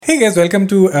Hey guys, welcome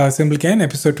to Simple Ken,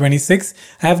 episode 26.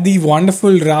 I have the wonderful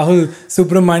Rahul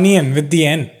Subramanian with the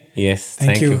N. Yes,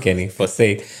 thank you, Kenny, for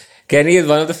saying. Kenny is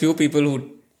one of the few people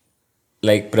who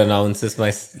pronounces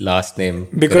my last name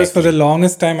Because correctly. for the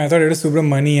longest time I thought it was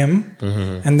Subramaniam,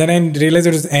 and then I realized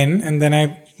it was N, and then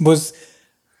I was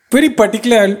very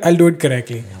particular I'll do it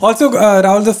correctly. Also,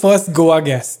 Rahul, the first Goa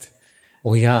guest.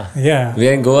 Oh yeah. Yeah. We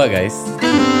are in Goa, guys.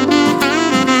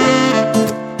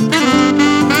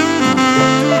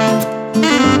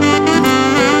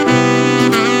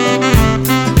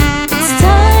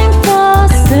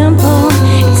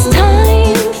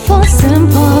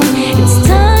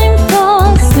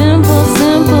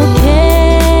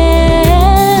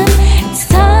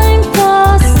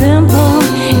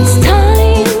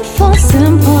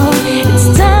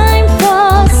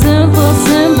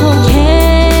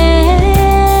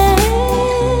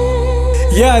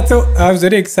 Yeah, so I was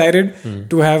very excited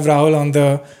to have Rahul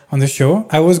on the show.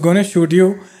 I was going to shoot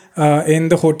you in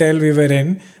the hotel we were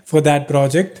in for that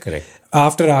project. Correct.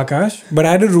 After Akash, but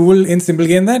I had a rule in Simple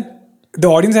Game that the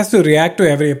audience has to react to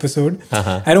every episode.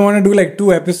 I don't want to do like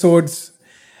 2 episodes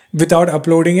without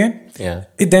uploading it. Yeah.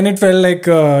 Then it felt like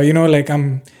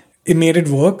it made it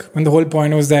work when the whole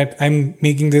point was that I'm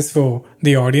making this for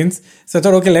the audience. So I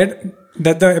thought, okay,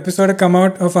 let the episode come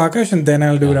out of Akash and then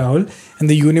I'll do Rahul. And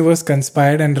the universe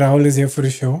conspired and Rahul is here for the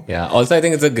show. Yeah. Also, I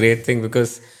think it's a great thing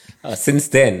because since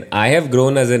then, I have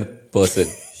grown as a person.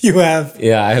 You have.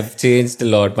 Yeah, I have changed a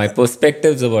lot. My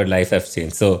perspectives about life have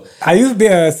changed. So, Are you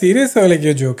serious or like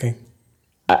you're joking?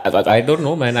 I don't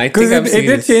know, man. I think Because I'm it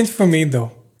did serious. change for me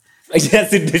though.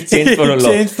 Yes, it did change for a It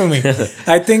lot. changed for me.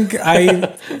 I think I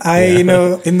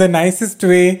in the nicest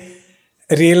way,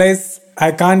 realize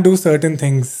I can't do certain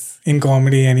things in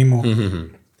comedy anymore.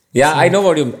 Yeah, I know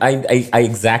what you. I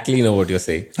exactly know what you're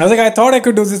saying. I was like, I thought I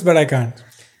could do this, but I can't.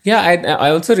 Yeah,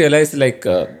 I also realized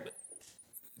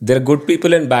there are good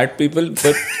people and bad people,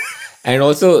 but and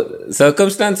also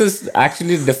circumstances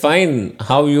actually define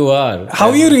how you are.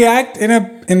 How you react in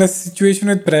a situation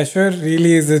with pressure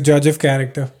really is a judge of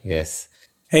character. Yes.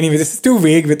 Anyway, this is too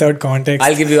vague without context.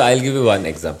 I'll give you one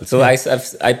example. So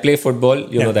I play football.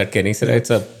 You know that, Kenny. So it's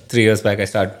 3 years back I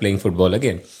started playing football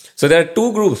again. So there are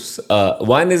 2 groups.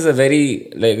 One is a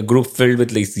very a group filled with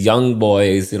these young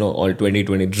boys, all 20,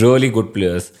 really good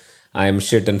players. I'm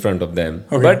shit in front of them.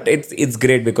 Okay. But it's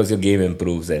great because your game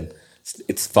improves and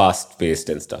it's fast paced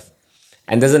and stuff.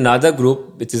 And there's another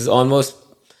group which is almost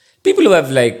people who have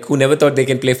who never thought they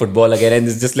can play football again, and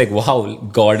it's just wow,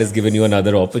 God has given you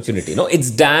another opportunity. No,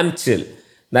 it's damn chill.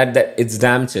 That it's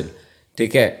damn chill.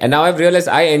 Take care. And now I've realized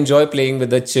I enjoy playing with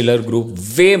the chiller group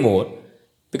way more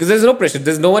because there's no pressure.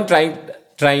 There's no one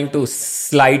trying to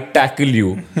slide tackle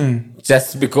you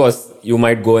just because you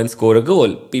might go and score a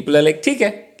goal. People are like, take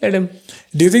care, let him.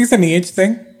 Do you think it's an age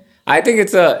thing? I think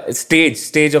it's a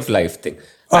stage of life thing.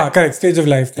 Correct. Stage of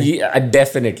life thing. Yeah,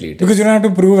 definitely. it is. Because you don't have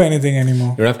to prove anything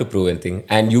anymore. You don't have to prove anything.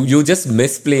 And you just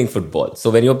miss playing football.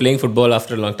 So when you're playing football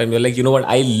after a long time, you're like, you know what?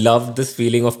 I love this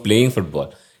feeling of playing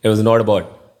football. It was not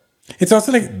about It's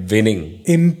also like winning.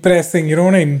 impressing. You don't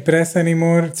want to impress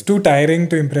anymore. It's too tiring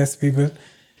to impress people.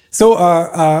 So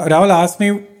Rahul asked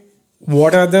me,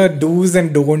 what are the do's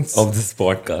and don'ts Of this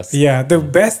podcast. Yeah, the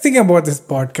best thing about this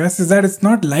podcast is that it's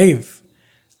not live.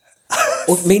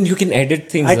 Oh, man, you can edit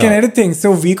things I can out. edit things.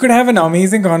 So we could have an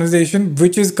amazing conversation,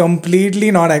 which is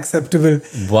completely not acceptable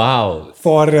Wow.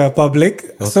 for public.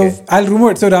 So Okay. I'll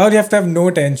remove it. So Rahul, you have to have no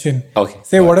tension. Okay.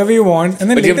 Say whatever you want. And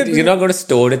then But later... you're not going to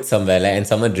store it somewhere and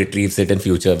someone retrieves it in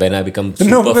future when I become super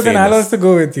No, but then I'll famous. also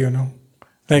go with you, no?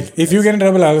 Like, if you get in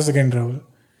trouble, I'll also get in trouble.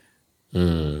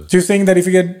 So you're saying that if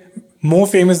you get more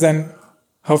famous than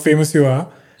how famous you are,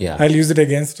 Yeah. I'll use it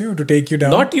against you to take you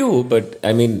down. Not you, but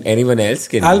I mean anyone else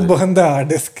can. I'll use it. burn the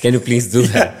hard disk. Can you please do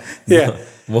that? Yeah.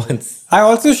 Once. I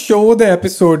also show the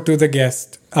episode to the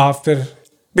guest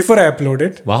before I upload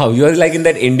it. Wow, you're like in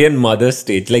that Indian mother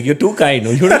stage. Like you're too kind.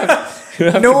 You don't have, you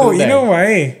don't have to No, do you that. know why?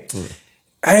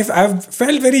 I've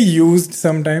felt very used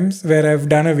sometimes where I've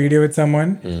done a video with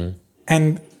someone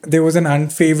and there was an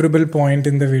unfavorable point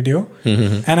in the video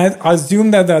and I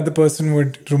assumed that the other person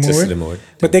would remove Just it. remove it.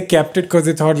 But they kept it because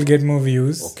they thought it'll get more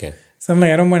views. Okay. So I'm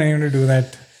like, I don't want anyone to do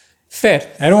that. Fair.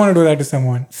 I don't want to do that to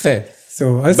someone. Fair.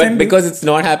 So I'll But send because it's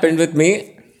not happened with me,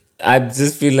 I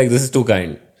just feel like this is too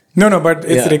kind. No, but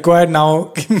it's Yeah. required now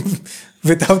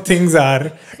with how things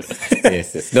are.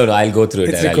 Yes. No, I'll go through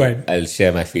it. It's and required. I'll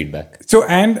share my feedback. So,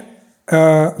 and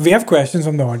we have questions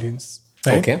from the audience.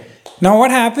 Right? Okay. Now,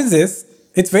 what happens is,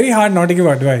 it's very hard not to give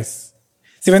advice.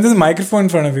 See, when there's a microphone in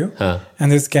front of you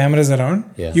and there's cameras around,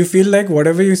 Yeah. you feel like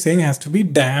whatever you're saying has to be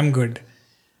damn good.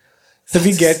 So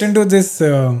we get into this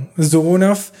zone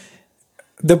of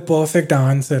the perfect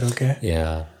answer, okay?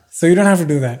 Yeah. So you don't have to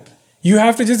do that. You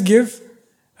have to just give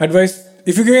advice.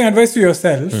 If you're giving advice to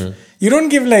yourself, you don't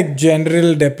give like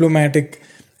general diplomatic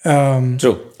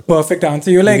True. perfect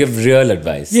answer. You're You like, give real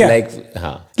advice. Yeah.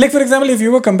 Like, for example, if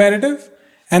you were competitive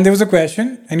and there was a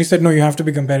question and you said, no, you have to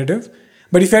be competitive.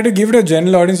 But if you had to give it to a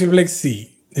general audience, you'll be like,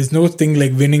 see, there's no thing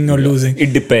like winning or losing.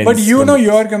 It depends. But you know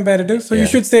you're competitive, so you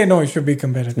should say, no, you should be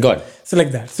competitive. Got it. So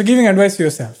like that. So giving advice to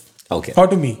yourself. Okay. Or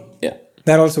to me. Yeah.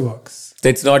 That also works. So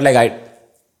it's not like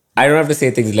I don't have to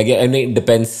say things like, I mean, it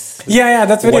depends. Yeah,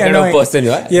 that's very what kind annoying. of person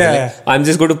you are. Yeah. Like, I'm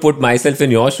just going to put myself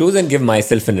in your shoes and give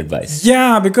myself an advice.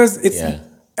 Yeah, because it's. Yeah.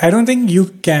 I don't think you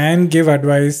can give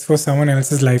advice for someone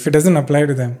else's life. It doesn't apply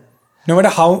to them. No matter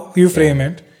how you frame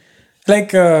it.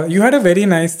 Like, you had a very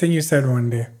nice thing you said one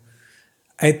day.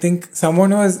 I think someone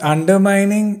was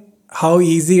undermining how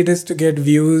easy it is to get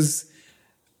views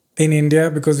in India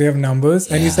because we have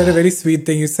numbers. And you said a very sweet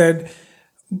thing. You said,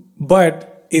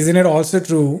 but isn't it also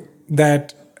true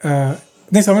that...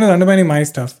 then someone was undermining my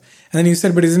stuff. And then you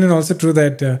said, but isn't it also true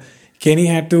that Kenny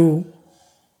had to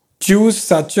choose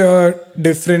such a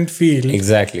different field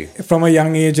Exactly. from a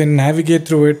young age and navigate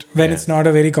through it when it's not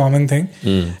a very common thing.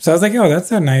 So I was like, oh,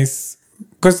 that's a nice...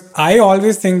 Because I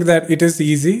always think that it is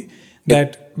easy,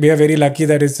 that we are very lucky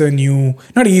that it's a new...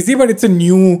 Not easy, but it's a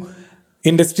new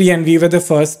industry and we were the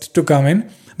first to come in.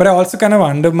 But I also kind of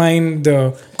undermine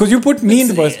the... Because you put me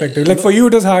into perspective. Like for you,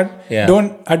 it was hard. Yeah.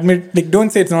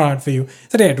 Don't say it's not hard for you.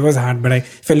 So yeah, it was hard. But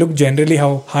if I look generally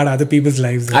how hard other people's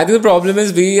lives are. I think the problem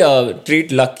is we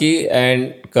treat lucky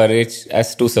and courage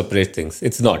as two separate things.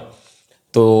 It's not.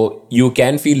 So you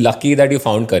can feel lucky that you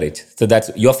found courage. So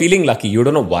you're feeling lucky. You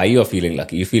don't know why you're feeling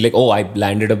lucky. You feel like, oh, I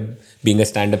landed up being a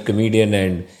stand-up comedian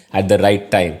and at the right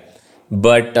time.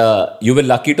 But you were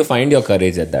lucky to find your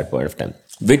courage at that point of time,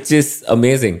 which is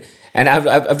amazing. And I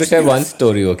have to share one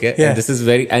story, okay? Yeah.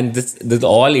 And this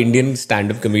all Indian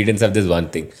stand-up comedians have this one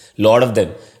thing. A lot of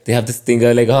them, they have this thing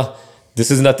like,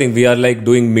 this is nothing. We are like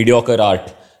doing mediocre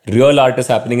art. Real art is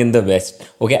happening in the West,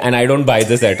 okay? And I don't buy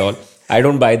this at all.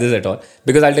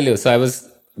 Because I'll tell you. So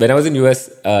when I was in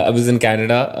US, I was in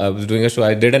Canada. I was doing a show.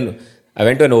 I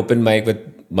went to an open mic with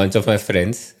a bunch of my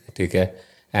friends, okay?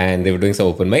 And they were doing some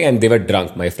open mic and they were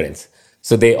drunk, my friends.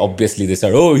 So they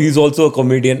said, oh, he's also a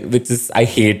comedian, which is, I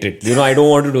hate it. I don't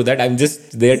want to do that. I'm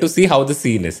just there to see how the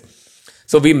scene is.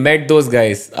 So we met those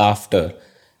guys after.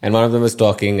 And one of them was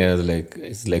talking and I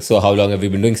was like, so how long have you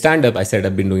been doing stand-up? I said,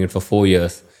 I've been doing it for 4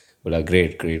 years. Well,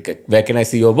 great. Where can I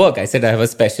see your work? I said, I have a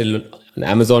special on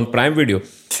Amazon Prime Video.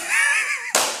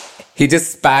 He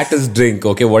just spat his drink,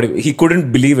 okay? He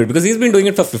couldn't believe it because he's been doing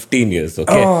it for 15 years,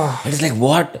 okay? And he's like,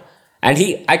 what? And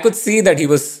I could see that he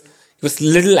was a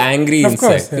little angry inside.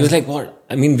 Course, yeah. He was like, what?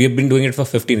 I mean, we've been doing it for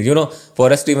 15 years.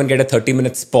 For us to even get a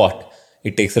 30-minute spot,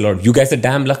 it takes a lot. You guys are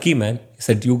damn lucky, man. He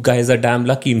said, you guys are damn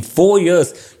lucky. In 4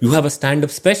 years, you have a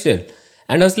stand-up special.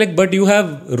 And I was like, but you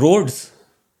have roads.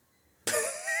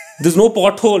 There's no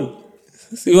pothole.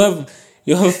 You have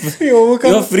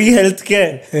free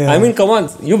healthcare. Yeah. I mean, come on.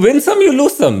 You win some, you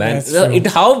lose some, man.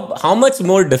 How much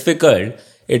more difficult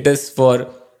it is for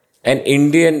an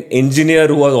Indian engineer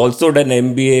who has also done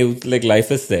MBA, like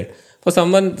life is set. For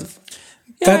someone...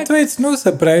 That's why it's no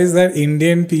surprise that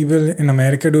Indian people in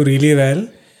America do really well.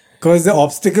 Because the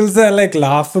obstacles are like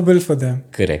laughable for them.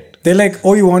 Correct. They're like,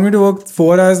 oh, you want me to work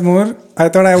 4 hours more? I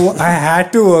thought I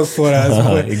had to work 4 hours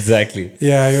more. Exactly.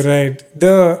 Yeah, you're right.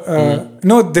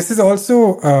 No, this is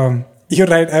also... you're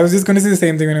right. I was just going to say the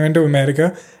same thing when I went to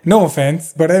America. No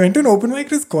offense, but I went to an open mic.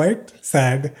 It was quite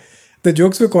sad. The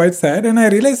jokes were quite sad. And I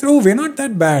realized, oh, we're not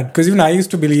that bad. Because even I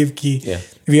used to believe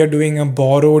we are doing a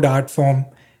borrowed art form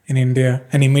in India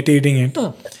and imitating it.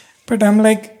 Oh. But I'm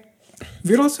like,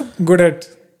 we're also good at...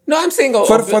 No, I'm saying...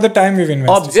 For the time we've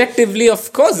invested. Objectively,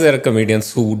 of course, there are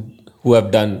comedians who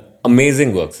have done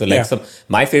amazing work. So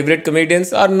my favorite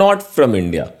comedians are not from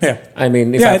India. Yeah. I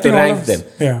mean, if I have to rank them.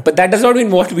 Yeah. But that does not mean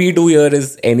what we do here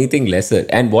is anything lesser.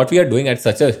 And what we are doing at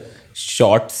such a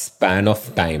short span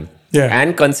of time. Yeah.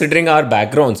 And considering our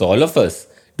backgrounds, all of us,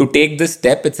 to take this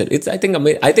step itself, I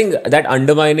think that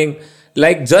undermining,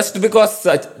 like just because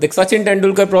Sachin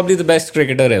Tendulkar probably the best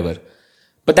cricketer ever.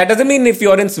 But that doesn't mean if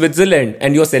you're in Switzerland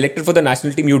and you're selected for the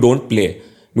national team, you don't play.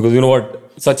 Because you know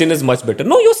what? Sachin is much better.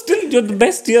 No, you're the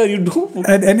best here. You do.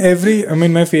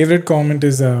 And my favorite comment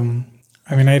is, I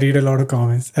read a lot of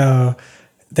comments, that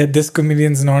this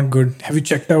comedian's not good. Have you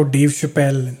checked out Dave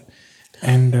Chappelle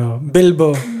and Bill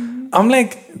Burr? I'm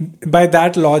like, by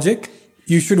that logic,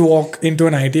 you should walk into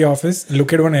an IT office,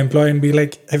 look at one employee and be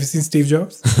like, have you seen Steve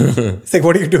Jobs? It's like,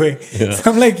 what are you doing? Yeah.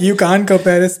 So I'm like, you can't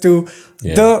compare us to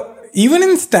even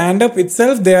in stand-up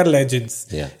itself, they are legends.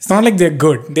 Yeah. It's not like they're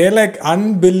good. They're like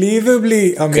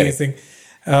unbelievably amazing.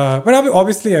 But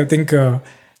obviously, I think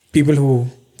people who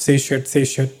say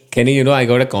shit. Kenny, I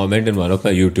got a comment in one of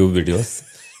my YouTube videos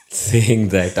saying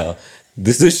that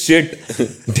this is shit.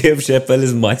 Dave Chappelle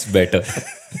is much better.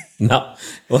 Now,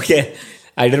 okay,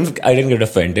 I didn't get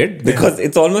offended because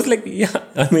it's almost like,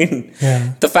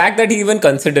 the fact that he even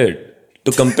considered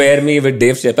to compare me with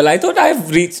Dave Chappelle, I thought I've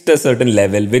reached a certain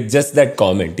level with just that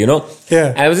comment, Yeah.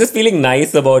 And I was just feeling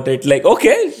nice about it. Like,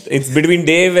 okay, it's between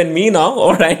Dave and me now.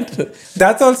 All right.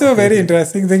 That's also a very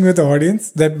interesting thing with the audience,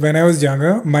 that when I was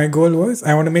younger, my goal was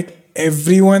I want to make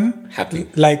everyone happy,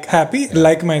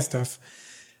 like my stuff.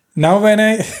 Now when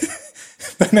I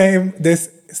this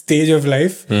stage of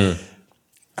life,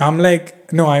 I'm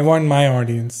like, no, I want my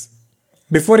audience.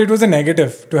 Before it was a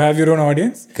negative to have your own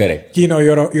audience. Correct.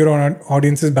 Your own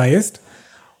audience is biased.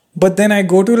 But then I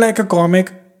go to like a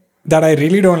comic that I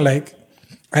really don't like,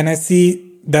 and I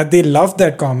see that they love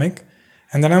that comic,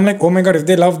 and then I'm like, oh my God, if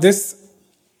they love this,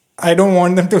 I don't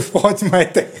want them to watch my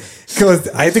thing because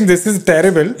I think this is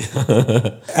terrible.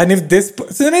 And if this,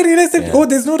 so then I realized that,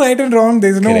 there's no right and wrong.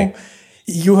 There's no,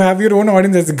 you have your own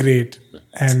audience. That's great.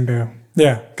 And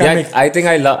I think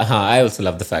I also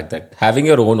love the fact that having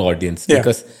your own audience,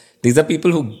 because these are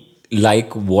people who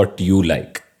like what you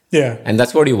like. Yeah. And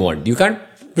that's what you want. You can't.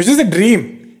 Which is a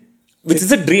dream. Which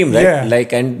is a dream, right? Yeah.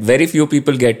 Like, and very few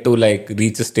people get to like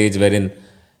reach a stage wherein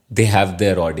they have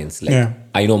their audience. Like,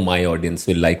 I know my audience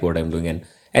will like what I'm doing.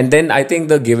 And then I think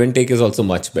the give and take is also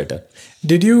much better.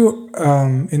 Did you,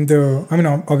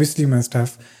 obviously you must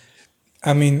have.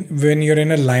 I mean, when you're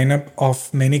in a lineup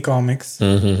of many comics,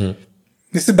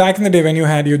 this is back in the day when you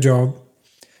had your job.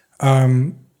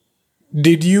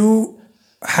 Did you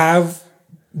have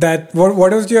that? What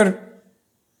was your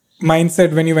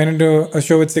mindset when you went into a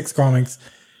show with 6 comics?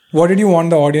 What did you want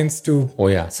the audience to? Oh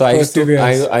yeah, so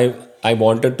I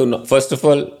wanted to know. First of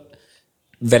all,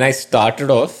 when I started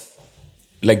off,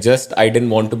 I didn't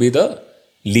want to be the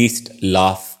least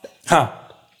laughed.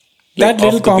 That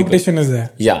little competition is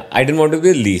there. Yeah, I didn't want to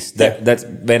be the least. That's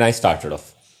when I started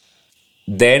off.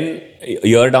 Then, a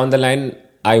year down the line,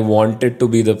 I wanted to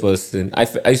be the person.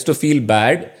 I used to feel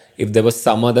bad if there was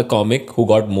some other comic who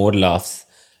got more laughs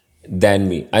than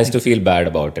me. I used to feel bad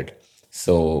about it.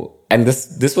 So, and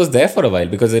this was there for a while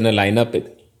because in a lineup,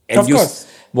 of course,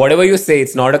 whatever you say,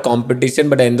 it's not a competition.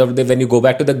 But at the end of the day, when you go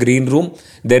back to the green room,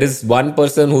 there is one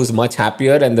person who's much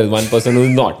happier and there's one person who's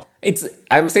not.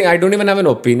 I'm saying I don't even have an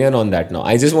opinion on that now.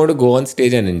 I just want to go on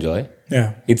stage and enjoy.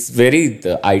 Yeah. It's very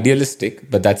idealistic,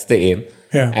 but that's the aim.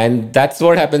 Yeah. And that's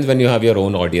what happens when you have your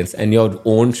own audience and your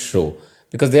own show.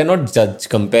 Because they're not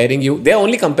comparing you. They're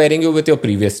only comparing you with your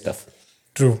previous stuff.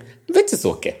 True. Which is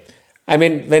okay. I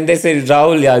mean, when they say,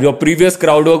 Rahul, your previous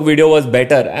crowd work video was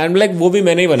better. I'm like, wo bhi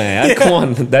maine hi banaya, yaar. Come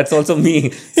on. That's also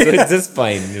me. So it's just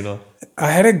fine,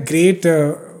 I had a great,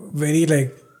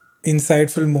 very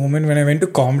insightful moment when I went to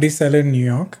Comedy Cellar in New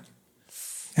York.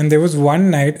 And there was one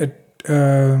night,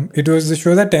 it was the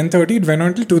show at 10:30, it went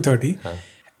on till 2:30.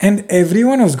 And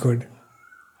everyone was good.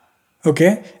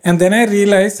 Okay? And then I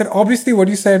realized that obviously what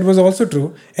you said was also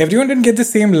true. Everyone didn't get the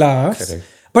same laughs.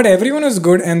 Correct. But everyone was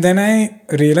good. And then I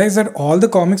realized that all the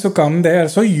comics who come there are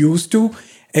so used to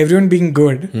everyone being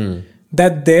good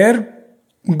that their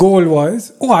goal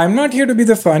was, I'm not here to be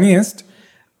the funniest.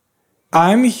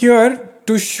 I'm here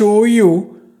to show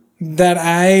you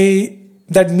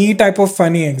that me type of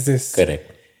funny exists. Correct.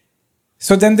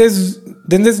 So then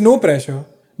there's no pressure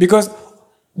because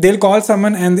they'll call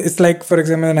someone and it's like, for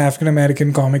example, an African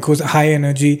American comic who's high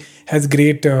energy, has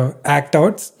great act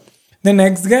outs. The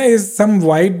next guy is some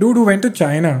white dude who went to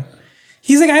China.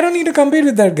 He's like, I don't need to compete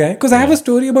with that guy because I have a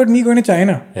story about me going to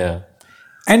China. Yeah.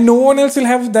 And no one else will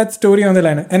have that story on the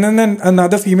line. And then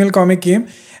another female comic came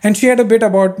and she had a bit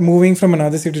about moving from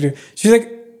another city to. She's like,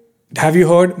 have you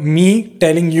heard me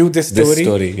telling you this story? This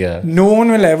story, yeah. No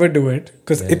one will ever do it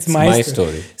because it's my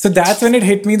story. So that's when it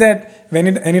hit me that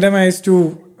anytime I used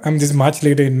to, this is much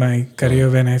later in my career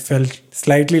when I felt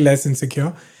slightly less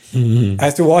insecure. I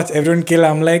used to watch everyone kill.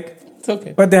 I'm like, it's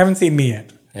okay. But they haven't seen me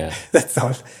yet. Yeah. That's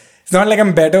all. It's not like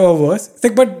I'm better or worse. It's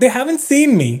like, but they haven't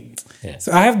seen me. Yeah.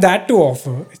 So I have that to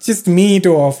offer. It's just me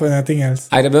to offer, nothing else.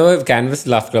 I remember Canvas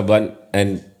Laugh Club one,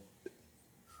 and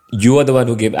you are the one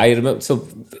who gave. I remember. So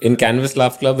in Canvas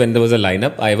Laugh Club, when there was a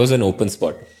lineup, I was an open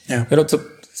spot. Yeah. So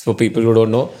for people who don't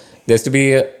know, there used to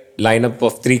be a lineup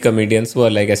of 3 comedians who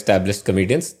are like established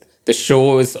comedians. The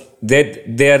show is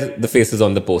they're the faces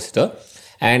on the poster.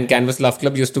 And Canvas Laugh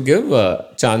Club used to give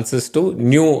chances to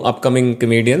new upcoming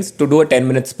comedians to do a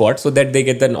 10-minute spot so that they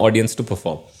get an audience to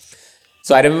perform.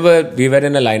 So I remember we were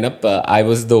in a lineup. I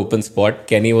was the open spot.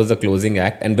 Kenny was the closing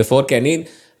act. And before Kenny,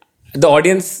 the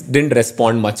audience didn't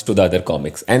respond much to the other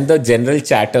comics. And the general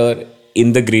chatter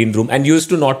in the green room, and used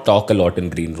to not talk a lot in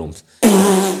green rooms.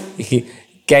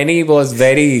 Kenny was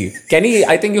Kenny,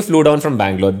 I think you flew down from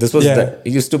Bangalore. This was he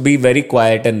used to be very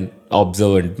quiet and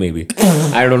observant, maybe.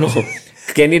 I don't know.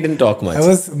 Kenny didn't talk much. I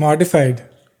was mortified.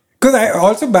 Because I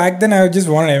also back then I just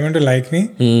wanted everyone to like me.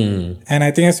 And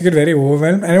I think I used to get very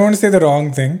overwhelmed. I didn't want to say the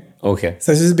wrong thing. Okay.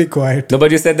 So just be quiet. No,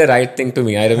 but you said the right thing to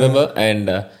me. I remember. And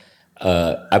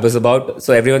I was about...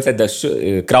 So everyone said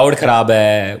the crowd kharab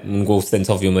hai. Unko sense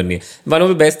of humor nahi. One of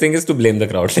the best things is to blame the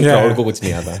crowd. Like, crowd ko kuch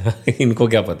nahi aata. Inko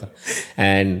kya pata.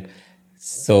 And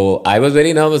so I was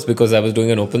very nervous because I was doing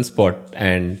an open spot.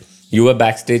 And you were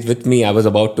backstage with me. I was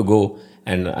about to go.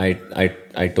 And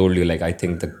I told you, like, I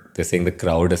think they're saying the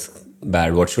crowd is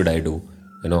bad. What should I do?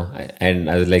 You know?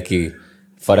 And I was like,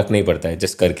 farak nahi padta hai.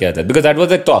 Just karke aata hai. Because that was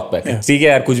the talk back. Theek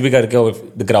hai yaar, kuch bhi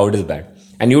karke, the crowd is bad.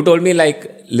 And you told me,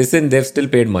 like, listen, they've still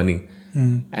paid money.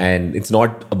 And it's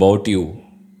not about you.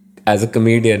 As a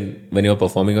comedian, when you're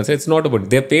performing on stage, it's not about...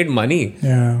 They've paid money.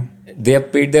 Yeah. They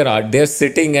have paid their art. They're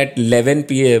sitting at 11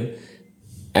 p.m.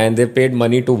 and they paid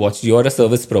money to watch. You're a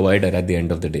service provider at the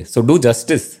end of the day. So do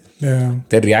justice. Yeah.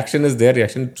 Their reaction is their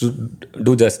reaction to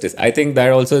do justice. I think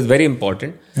that also is very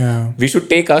important. Yeah. We should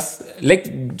take us,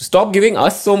 like, stop giving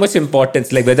us so much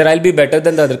importance. Like, whether I'll be better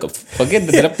than the other. Forget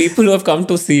that there are people who have come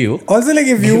to see you. Also, like,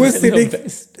 if you were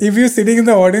sitting in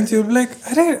the audience, you'd be like,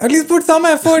 at least put some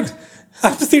effort.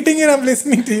 I'm sitting here, I'm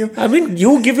listening to you. I mean,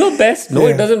 you give your best. No,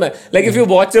 it doesn't matter. Like, if you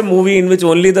watch a movie in which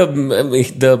only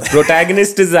the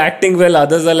protagonist is acting well,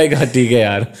 others are like, theek hai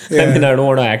yaar. I mean, I don't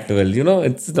want to act well. You know,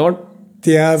 it's not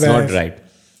right.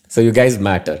 So you guys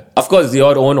matter. Of course,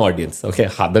 your own audience. Okay,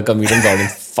 other comedians'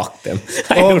 audience, fuck them.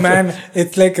 Oh man,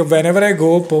 it's like whenever I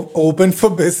go open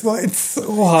for Biswa, it's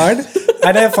so hard.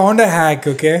 And I found a hack,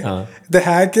 okay? The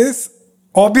hack is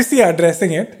obviously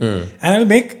addressing it.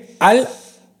 And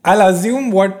I'll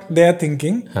assume what they're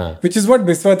thinking, which is what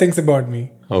Biswa thinks about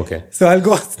me. Okay. So I'll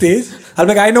go on stage. I'll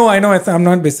be like, I know, I'm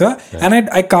not Biswa. And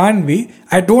I can't be.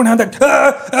 I don't have that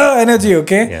energy,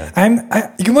 okay?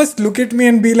 Yeah. You must look at me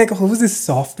and be like, who's this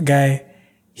soft guy?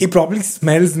 He probably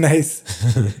smells nice.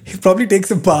 He probably takes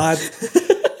a bath.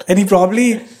 And he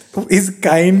probably is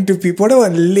kind to people. What a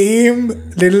lame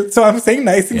little... So I'm saying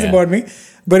nice things about me,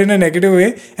 but in a negative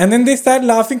way. And then they start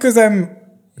laughing because I'm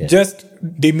just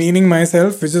demeaning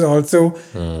myself, which is also...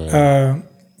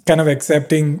 kind of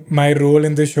accepting my role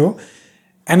in the show,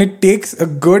 and it takes a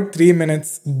good 3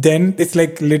 minutes. Then it's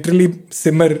like literally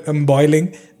simmer,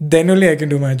 boiling. Then only I can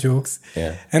do my jokes.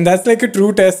 And that's like a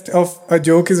true test of a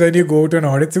joke, is when you go to an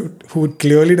audience who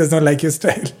clearly does not like your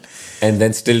style, and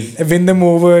then still win them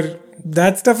over.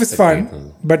 That stuff is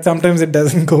fun, but sometimes it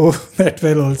doesn't go that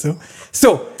well also.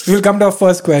 So we'll come to our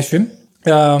first question.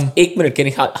 1 minute,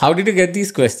 Kenny. How did you get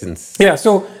these questions? Yeah,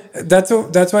 so that's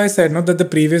why I said that the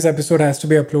previous episode has to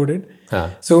be uploaded.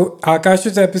 So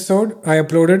Akash's episode I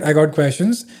uploaded, I got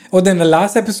questions. Then the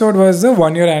last episode was the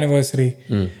 1 year anniversary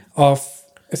of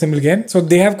Simple Game. So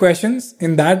they have questions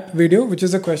in that video, which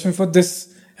is a question for this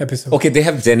episode. Okay, they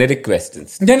have generic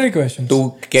questions. Generic questions.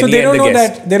 To Kenny, so they don't and the know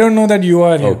guest. that they don't know that you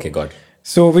are here. Okay, got it.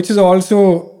 So which is also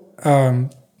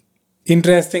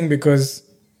interesting because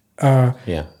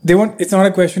they won't. It's not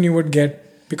a question you would get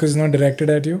because it's not directed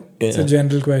at you. It's a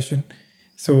general question.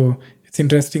 So it's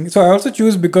interesting. So I also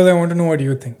choose because I want to know what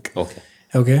you think.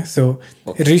 Okay. So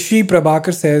Rishi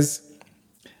Prabhakar says,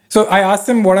 so I asked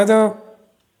him what are the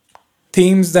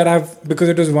themes that because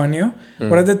it was 1 year,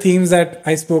 what are the themes that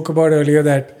I spoke about earlier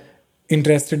that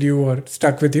interested you or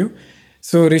stuck with you?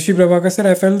 So Rishi Prabhakar said,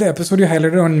 I felt the episode you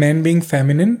highlighted on men being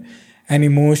feminine and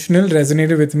emotional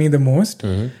resonated with me the most.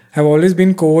 I've always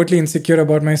been covertly insecure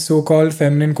about my so-called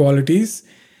feminine qualities.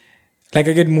 Like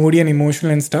I get moody and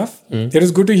emotional and stuff. It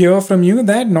is good to hear from you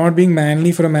that not being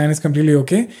manly for a man is completely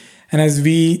okay. And as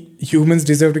we humans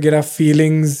deserve to get our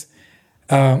feelings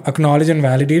acknowledged and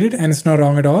validated, and it's not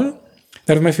wrong at all.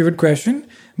 That was my favorite question.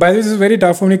 By the way, this is very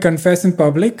tough for me to confess in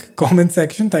public. Comment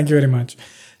section. Thank you very much.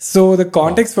 So the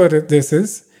context for this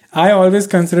is, I always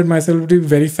considered myself to be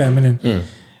very feminine.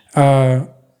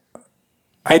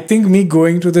 I think me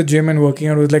going to the gym and working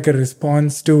out was like a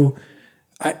response to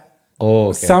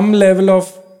some level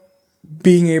of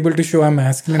being able to show I'm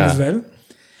masculine as well.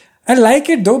 I like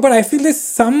it though, but I feel there's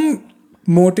some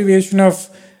motivation of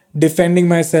defending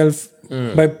myself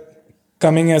by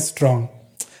coming as strong.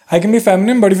 I can be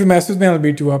feminine, but if you mess with me, I'll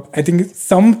beat you up. I think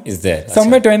somewhere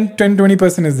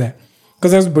 20% is there.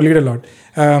 Because I was bullied a lot.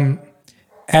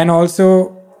 And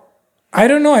also, I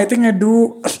don't know, I think I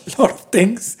do a lot of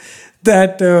things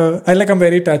that I'm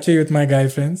very touchy with my guy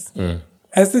friends.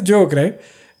 As a joke, right?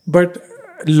 But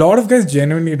a lot of guys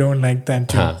genuinely don't like that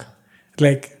joke.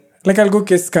 Like I'll go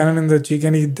kiss Karan in the cheek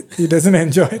and he doesn't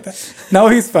enjoy that. Now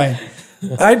he's fine.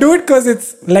 I do it because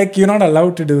it's like you're not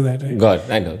allowed to do that, right? God,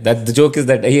 I know. That the joke is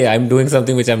that, hey, I'm doing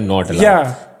something which I'm not allowed.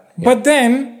 Yeah. But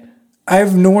then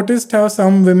I've noticed how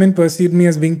some women perceive me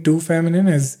as being too feminine,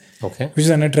 which is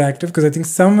unattractive, because I think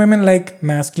some women like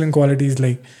masculine qualities,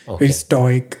 like very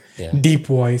stoic, deep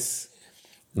voice,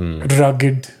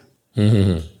 rugged,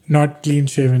 not clean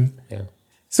shaven. Yeah.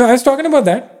 So I was talking about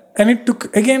that. And it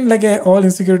took, again, like all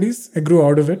insecurities, I grew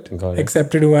out of it,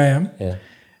 accepted who I am. Yeah.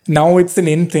 Now it's an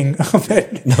in thing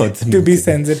to be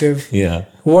sensitive. Yeah.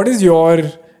 What is your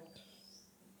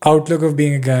outlook of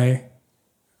being a guy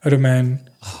or a man?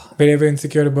 Wherever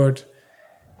insecure about?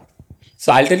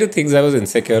 So I'll tell you things I was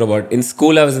insecure about. In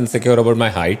school, I was insecure about my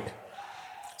height.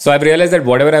 So I've realized that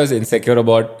whatever I was insecure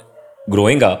about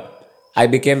growing up, I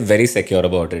became very secure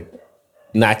about it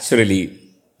naturally.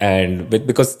 And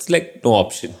because it's like no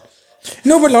option.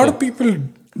 No, but a lot of people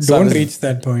don't reach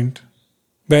that point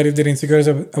where if they're insecure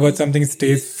about something, it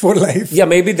stays for life. Yeah,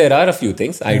 maybe there are a few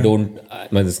things. I don't,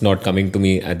 it's not coming to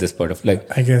me at this point of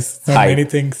like. I guess not many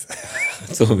things.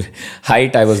 So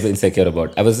height, I was insecure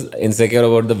about. I was insecure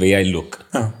about the way I look.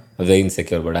 I was very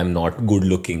insecure about. I'm not good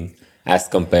looking as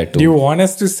compared to. Do you want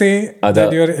us to say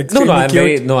that you're extremely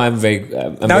cute? I'm very.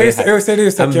 I'm now very, you said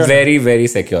you're secure. I'm very, very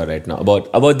secure right now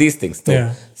about these things. Though.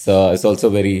 Yeah. So it's also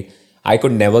very. I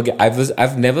could never get.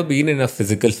 I've never been in a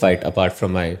physical fight apart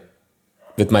from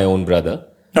with my own brother.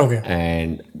 Okay.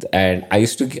 And I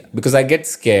used to because I get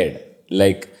scared.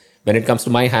 Like when it comes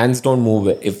to my hands don't move.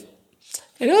 If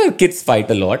kids fight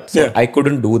a lot, so I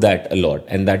couldn't do that a lot,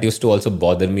 and that used to also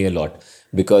bother me a lot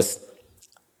because.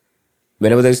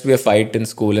 Whenever there used to be a fight in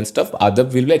school and stuff, other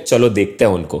will be like, chalo dekhte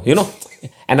hain unko,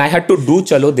 And I had to do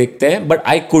chalo dekhte hain, but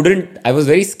I couldn't. I was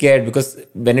very scared because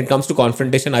when it comes to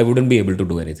confrontation, I wouldn't be able to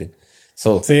do anything.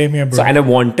 So, same here, bro. So, and I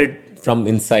wanted from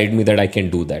inside me that I can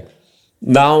do that.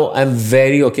 Now I'm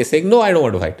very okay saying, no, I don't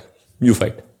want to fight. You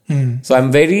fight. So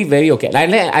I'm very, very okay.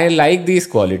 And I like these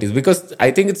qualities because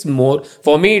I think it's more,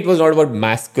 for me, it was not about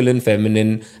masculine,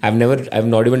 feminine. I've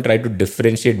not even tried to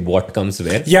differentiate what comes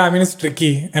where. Yeah, I mean, it's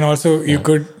tricky. And also you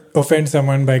could offend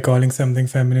someone by calling something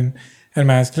feminine and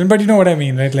masculine. But you know what I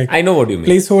mean, right? Like I know what you mean.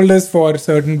 Placeholders for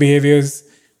certain behaviors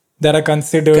that are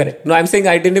considered. Correct. No, I'm saying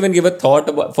I didn't even give a thought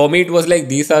about, for me, it was like,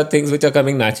 these are things which are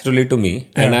coming naturally to me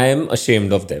and I am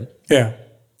ashamed of them. Yeah.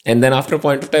 And then after a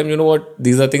point of time, you know what?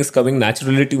 These are things coming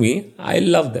naturally to me. I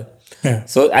love them. Yeah.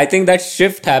 So I think that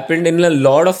shift happened in a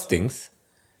lot of things.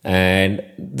 And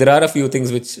there are a few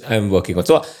things which I'm working on.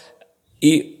 So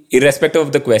irrespective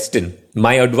of the question,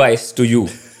 my advice to you,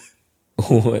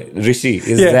 Rishi,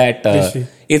 is that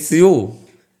it's you.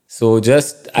 So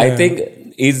I think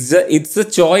it's a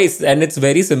choice and it's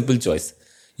very simple choice.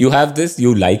 You have this,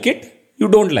 you like it, you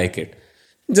don't like it.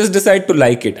 Just decide to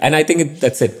like it. And I think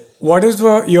that's it. What is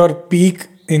your peak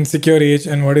insecure age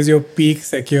and what is your peak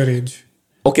secure age?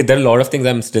 Okay, there are a lot of things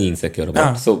I'm still insecure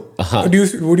about. So, would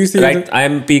you say right? I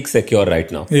am peak secure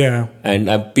right now. Yeah.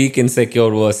 And peak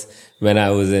insecure was when I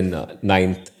was in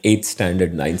 9th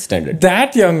standard.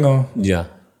 That younger? Yeah.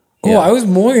 Oh, I was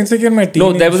more insecure in my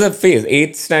teenage. No, there was a phase,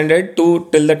 8th standard to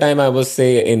till the time I was,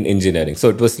 say, in engineering. So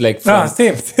it was like...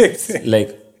 same. Like,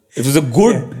 it was a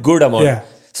good amount. Yeah.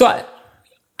 So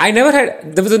there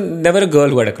was never a girl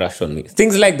who had a crush on me.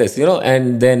 Things like this,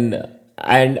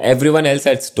 and everyone else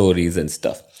had stories and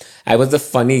stuff. I was the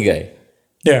funny guy.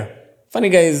 Yeah. Funny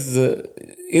guy is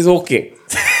okay.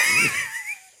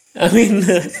 I mean,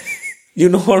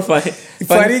 what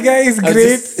funny guy is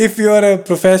great if you are a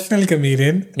professional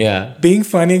comedian. Yeah. Being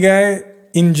funny guy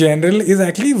in general is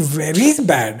actually very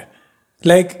bad.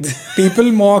 Like,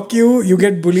 people mock you, you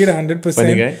get bullied 100%.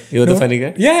 Funny guy? You're the funny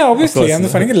guy? Yeah, obviously. I'm the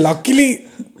funny guy. Luckily,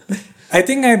 I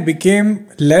think I became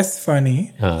less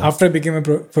funny after I became a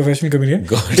professional comedian.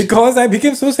 God. Because I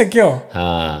became so secure.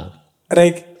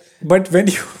 Like, but when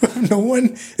you have no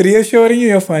one reassuring you,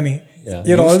 you're funny. Yeah.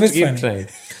 You're always funny. Trying.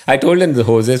 I told him the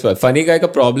Jose's funny guy ka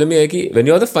problem hai ki when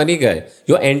you're the funny guy,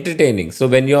 you're entertaining. So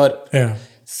when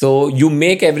so you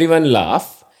make everyone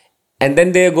laugh. And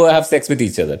then they go have sex with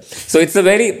each other. So it's a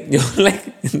very,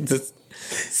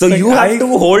 so you have to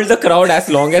hold the crowd as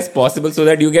long as possible so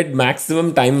that you get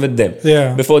maximum time with them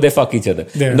before they fuck each other.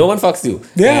 Yeah. No one fucks you.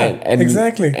 Yeah,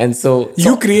 exactly. And so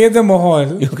you create the mahal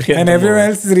and everyone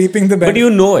else is reaping the benefit. But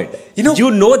you know it. You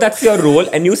know that's your role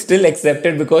and you still accept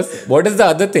it because what is the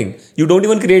other thing? You don't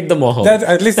even create the mahal. That's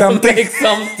at least something. Like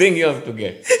something you have to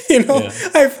get.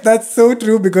 That's so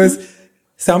true because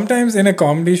sometimes in a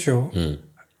comedy show,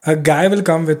 a guy will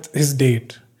come with his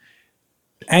date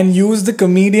and use the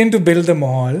comedian to build the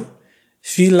mall.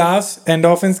 She laughs,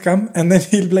 endorphins come, and then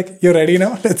he'll be like, "You're ready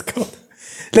now? Let's go."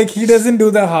 Like, he doesn't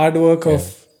do the hard work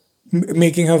of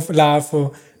making her laugh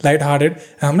or lighthearted.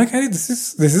 And I'm like, "Hey, this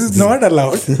is not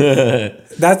allowed."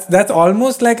 That's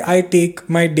almost like I take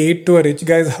my date to a rich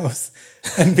guy's house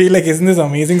and be like, "Isn't this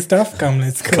amazing stuff? Come,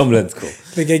 let's go." Come, let's go.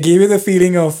 Like, I gave you the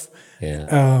feeling of,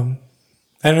 Yeah.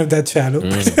 I don't know if that's shallow,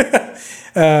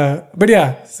 but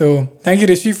yeah. So thank you,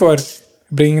 Rishi, for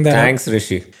bringing that up. Thanks,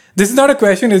 Rishi. This is not a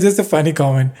question, it's just a funny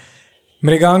comment.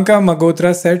 Mriganka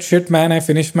Magotra said, "Shit, man, I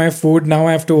finished my food. Now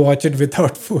I have to watch it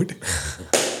without food."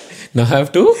 Now I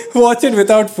have to Watch it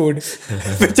without food,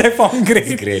 which I found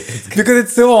great. Great. Because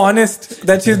it's so honest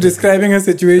that she's describing her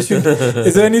situation.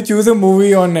 It's when you choose a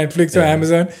movie on Netflix or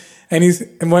Amazon,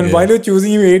 and while you're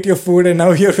choosing, you ate your food, and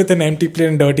now you're with an empty plate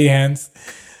and dirty hands.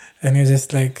 And you're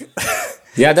just like...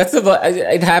 Yeah,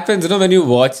 it happens, when you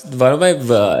watch. One of my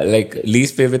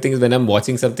least favorite things when I'm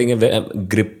watching something and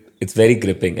it's very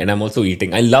gripping, and I'm also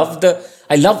eating. I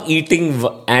love eating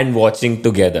and watching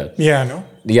together. Yeah, no?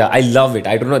 Yeah, I love it.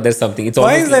 I don't know, there's something. It's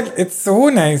Why is that? It's so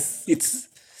nice. It's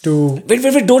to...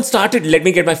 Wait, don't start it. Let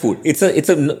me get my food. It's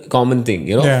a common thing,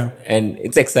 Yeah. And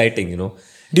it's exciting,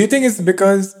 Do you think it's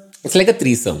because... It's like a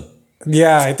threesome.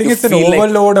 Yeah, I think You it's an feel like,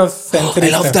 overload of sensory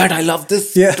I love stuff. that. I love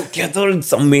this. Yeah. Together,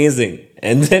 it's amazing.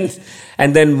 And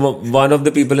then one of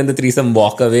the people in the threesome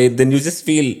walk away. Then you just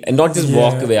feel, and not just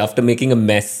walk away after making a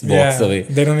mess, walks away.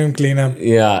 They don't even clean up.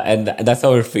 Yeah, and that's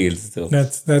how it feels. So.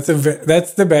 That's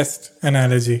the best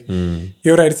analogy.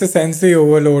 You're right. It's a sensory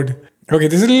overload. Okay,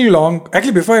 this is a little long.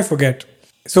 Actually, before I forget,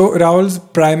 so Rahul's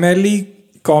primarily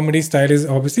comedy style is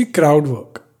obviously crowd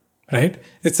work, right?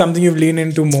 It's something you've leaned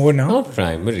into more now. Not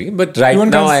primary, but right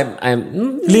now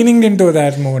I'm leaning into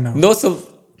that more now. No, so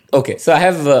okay, so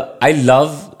I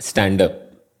love stand up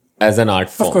as an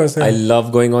art form. Of course, yeah. I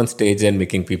love going on stage and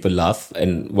making people laugh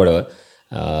and whatever.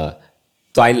 So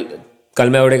Kal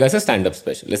Main Udega is a stand up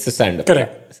special. It's a stand up.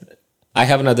 Correct. I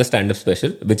have another stand up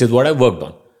special, which is what I worked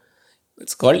on.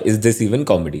 It's called Is This Even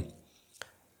Comedy?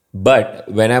 But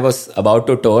when I was about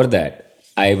to tour that,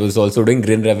 I was also doing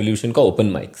Grin Revolution ka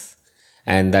open mics.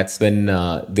 And that's when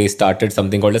they started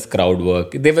something called as crowd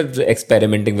work. They were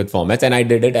experimenting with formats, and I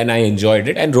did it and I enjoyed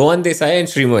it. And Rohan Desai and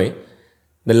Srimoy,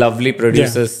 the lovely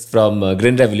producers from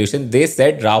Grin Revolution, they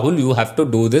said, "Rahul, you have to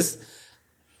do this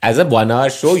as a 1 hour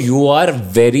show. You are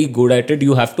very good at it.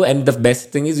 You have to. And the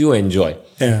best thing is you enjoy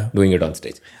doing it on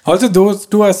stage." Also, those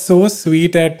two are so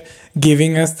sweet at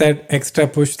giving us that extra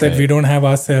push that we don't have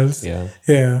ourselves. Yeah.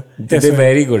 They're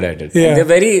very good at it. Yeah. They're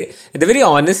very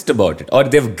honest about it. Or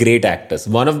they're great actors.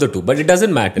 One of the two. But it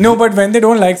doesn't matter. No, but when they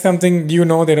don't like something, they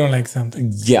don't like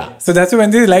something. Yeah. So that's why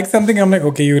when they like something, I'm like,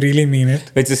 okay, you really mean it.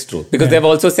 Which is true. Because they've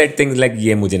also said things like,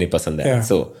 "Ye mujhe nahi pasand hai." Yeah.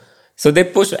 So they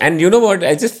push. And you know what?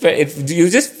 You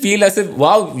just feel as if,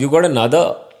 wow, you got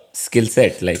another skill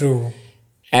set. Like, True.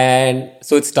 And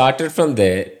so it started from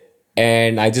there.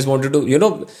 And I just wanted to,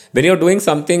 when you're doing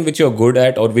something which you're good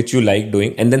at or which you like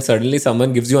doing, and then suddenly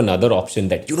someone gives you another option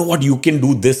that, you know what, you can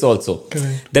do this also.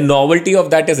 Correct. The novelty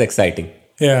of that is exciting.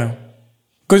 Yeah.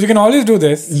 Because you can always do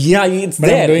this. Yeah, it's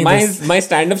But I'm there. doing My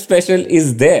stand-up special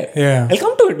is there. Yeah. I'll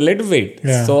come to it. Let it wait.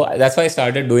 Yeah. So that's why I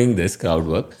started doing this crowd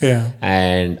work. Yeah.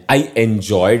 And I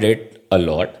enjoyed it a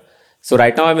lot. So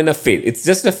right now I'm in a phase. It's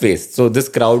just a phase. So this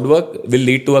crowd work will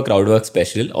lead to a crowd work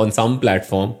special on some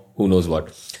platform. Who knows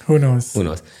what? Who knows?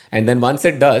 And then once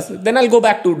it does, then I'll go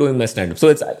back to doing my stand-up.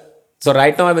 So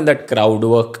right now I'm in that crowd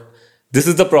work. This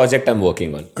is the project I'm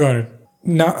working on. Got it.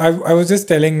 Now, I was just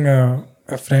telling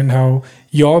a friend how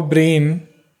your brain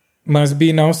must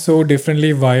be now so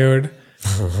differently wired.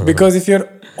 Because if you're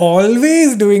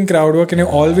always doing crowd work and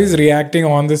you're always reacting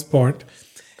on the spot,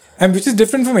 and which is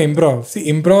different from improv.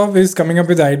 See, improv is coming up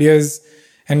with ideas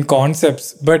and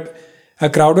concepts, but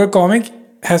a crowd work comic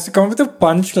has to come with a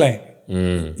punchline.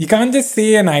 You can't just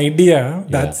say an idea.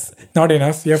 That's not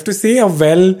enough. You have to say a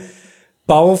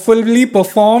powerfully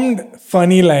performed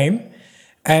funny line.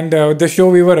 And the show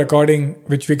we were recording,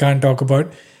 which we can't talk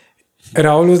about,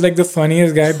 Rahul was like the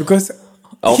funniest guy because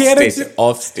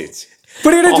Off stage.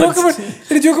 But he had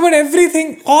a joke about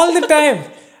everything all the time.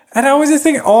 And I was just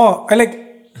saying, I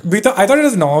thought it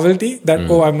was novelty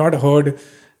that, I've not heard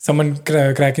someone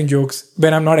cracking jokes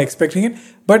when I'm not expecting it.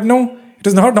 But no, it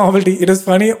was not novelty. It was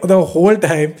funny the whole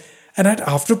time. And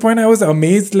after a point, I was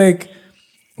amazed, like,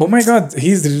 oh my God,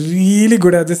 he's really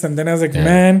good at this. And then I was like,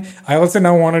 man, I also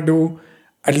now want to do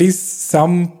at least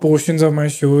some portions of my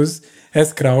shows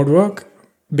as crowd work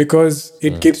because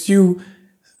it keeps you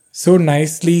so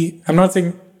nicely. I'm not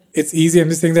saying it's easy. I'm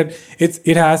just saying that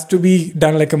it has to be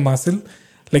done like a muscle.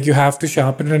 Like you have to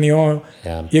sharpen it, and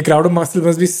Yeah. your crowd of muscle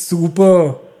must be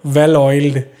super well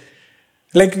oiled.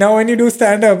 Like now when you do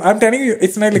stand up, I'm telling you,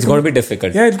 it's not like It's going to be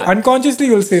difficult. Yeah, unconsciously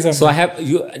you'll say something. So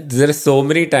there are so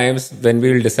many times when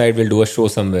we will decide we'll do a show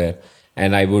somewhere,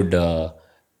 and I would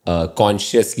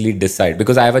consciously decide,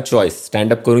 because I have a choice: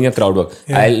 stand up karo ya crowd work.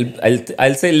 Yeah.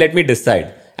 I'll say let me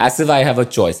decide, as if I have a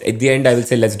choice. At the end, I will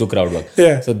say let's do crowd work.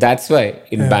 Yeah. So that's why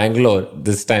in Bangalore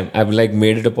this time I've like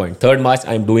made it a point. 3rd March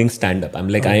I'm doing stand up. I'm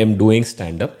like I am doing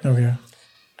stand up Okay.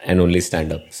 and only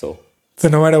stand up. So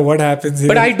no matter what happens,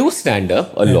 But I do stand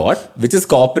up a lot, which is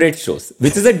corporate shows,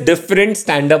 which is a different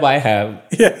stand up I have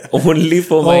only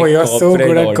for my you're corporate so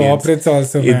good at audience. corporates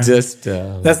also, man. It just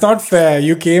That's not fair.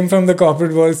 You came from the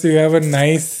corporate world, so you have a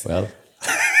nice. well.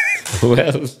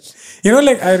 You know,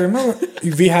 like I remember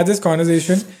we had this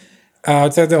conversation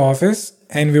outside the office,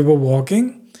 and we were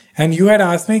walking, and you had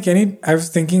asked me, Kenny, I was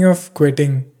thinking of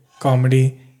quitting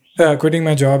quitting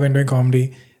my job and doing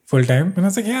comedy full time, and I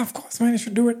was like, yeah, of course, man, you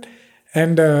should do it.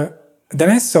 And then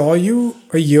I saw you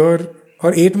a year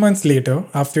or 8 months later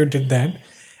after you did that,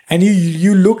 and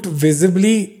you looked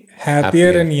visibly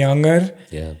happier and younger.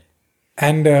 Yeah.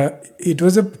 And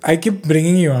I keep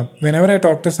bringing you up. Whenever I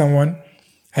talk to someone,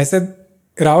 I said,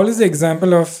 Rahul is the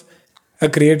example of a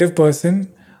creative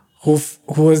person who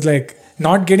was like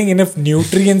not getting enough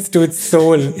nutrients to its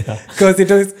soul because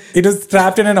it was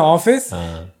trapped in an office.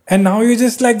 And now you're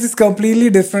just like this completely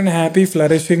different, happy,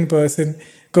 flourishing person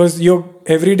because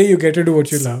every day you get to do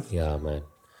what you love. Yeah, man.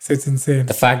 So it's insane.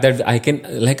 The fact that I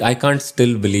can't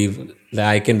still believe that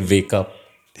I can wake up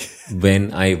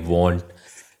when I want.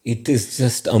 It is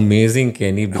just amazing,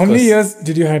 Kenny. How many years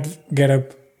did you get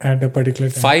up at a particular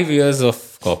time? 5 years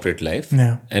of corporate life.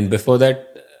 Yeah. And before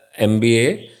that,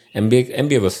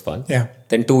 MBA was fun. Yeah.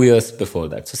 Then 2 years before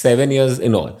that. So 7 years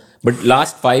in all. But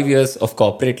last 5 years of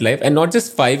corporate life, and not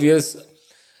just 5 years,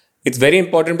 it's very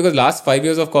important because last 5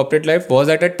 years of corporate life was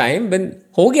at a time when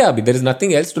ho gaya abhi, there is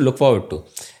nothing else to look forward to.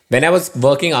 When I was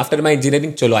working after my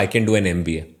engineering, chalo, I can do an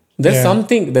MBA.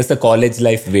 There's the college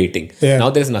life waiting. Yeah.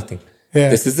 Now there's nothing. Yeah.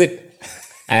 This is it.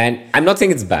 And I'm not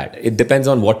saying it's bad. It depends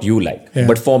on what you like. Yeah.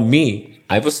 But for me,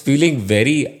 I was feeling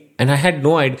and I had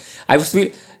no idea. I was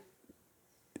feeling,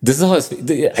 this is how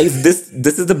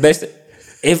this is the best.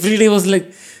 Every day was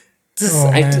like,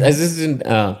 I just didn't.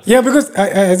 Yeah, because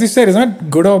as you said, it's not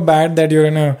good or bad that you're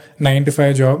in a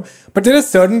 9-to-5 job. But there are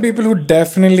certain people who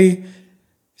definitely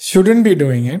shouldn't be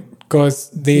doing it because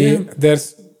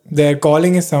their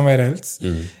calling is somewhere else.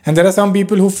 And there are some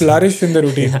people who flourish in the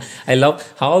routine. I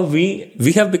love how we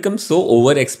have become so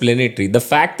over-explanatory. The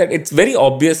fact that it's very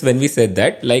obvious when we said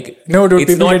that. Like, no, dude,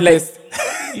 it's people not get like, pissed.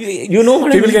 You know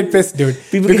what people I mean? Get pissed, dude.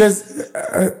 Because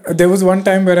there was one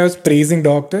time where I was praising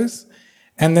doctors.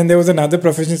 And then there was another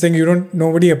profession saying,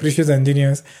 nobody appreciates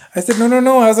engineers. I said,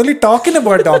 no. I was only talking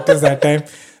about doctors that time.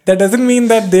 That doesn't mean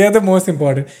that they are the most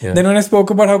important. Yeah. Then when I spoke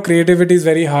about how creativity is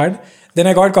very hard, then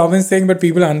I got comments saying, but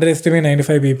people underestimate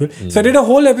 95 people. So I did a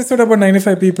whole episode about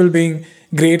 95 people being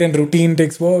great and routine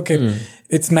takes work. And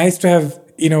it's nice to have,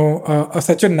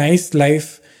 such a nice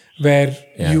life where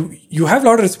you have a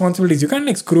lot of responsibilities. You can't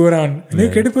like screw around. And a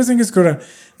creative person can screw around.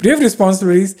 But you have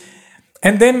responsibilities.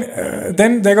 And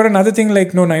then they got another thing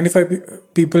like,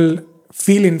 95 people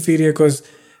feel inferior because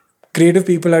creative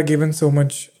people are given so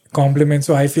much compliments.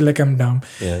 So I feel like I'm dumb.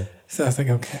 Yeah. So I was like,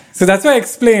 okay. So that's why I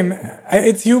explain.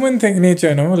 It's human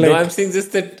nature, no? Like, no, I'm saying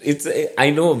just that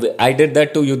I know I did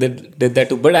that too, you did that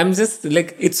too. But I'm just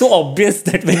like, it's so obvious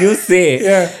that when you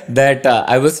say that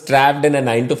I was trapped in a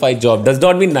 9-to-5 job, does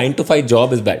not mean 9-to-5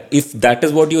 job is bad. If that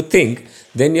is what you think,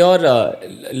 then your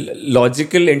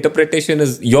logical interpretation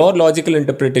is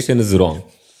wrong.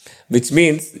 Which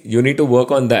means you need to work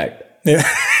on that. Yeah.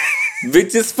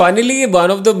 Which is funnily one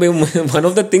of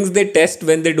the things they test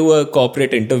when they do a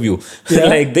corporate interview. Yeah.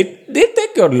 Like they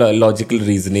take your logical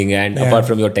reasoning and apart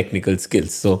from your technical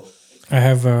skills. So I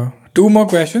have 2 more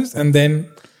questions and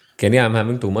then Kenny, I'm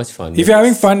having too much fun. If you're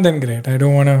having fun, then great. I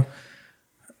don't want to.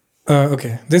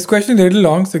 Okay, this question is a little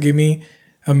long, so give me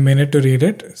a minute to read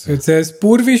it. So it says,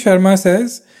 Purvi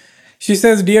Sharma she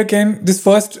says, Dear Ken, this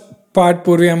first part,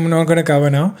 Purvi, I'm not going to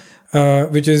cover now.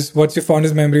 Which is, what's your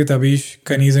fondest memory with Abish,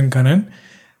 Kaniz and Kanan?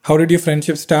 How did your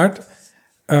friendship start?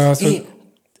 I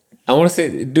want to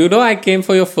say, do you know I came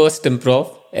for your first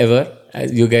improv ever?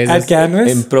 As you guys at Canvas?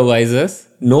 Improvisers?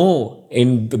 No,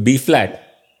 in B flat.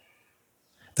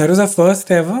 That was our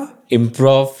first ever?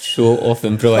 Improv show of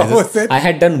improvisers. I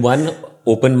had done one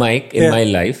open mic in my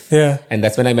life. Yeah. And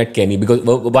that's when I met Kenny. Because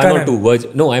one or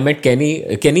two. I met Kenny.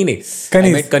 I met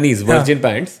Kaniz, Virgin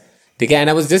Pants. Okay, and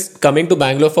I was just coming to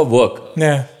Bangalore for work,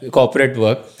 Yeah. corporate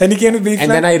work. And you came to B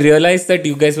And then I realized that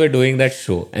you guys were doing that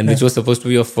show, and which was supposed to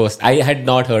be your first. I had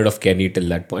not heard of Kenny till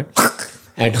that point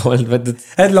at all, but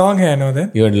I had long hair, no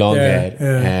then? you had long hair,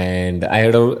 yeah. and I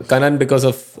had a Kanan because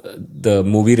of the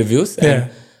movie reviews, and Yeah.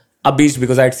 Abish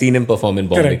because I'd seen him perform in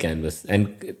Bombay Correct. Canvas,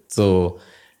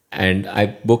 and I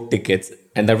booked tickets,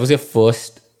 and that was your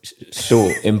first show,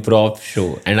 improv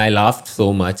show, and I laughed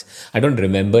so much. I don't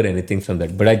remember anything from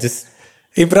that, but I just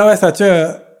Improv is such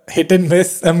a hit and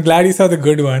miss. I'm glad you saw the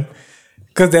good one.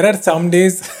 Because there are some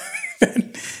days.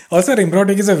 Also, improv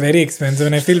tickets are very expensive,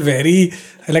 and I feel very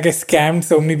like I scammed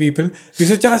so many people. We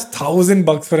should charge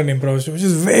 $1,000 for an improv show, which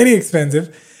is very expensive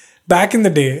back in the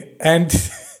day. And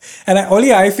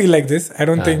only I feel like this. I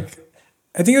don't think.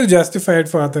 I think it was justified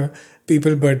for other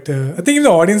people, but I think even the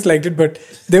audience liked it. But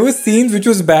there were scenes which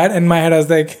was bad, and in my head I was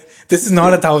like, "This is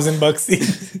not $1,000 scene."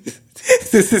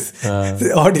 This is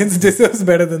the audience deserves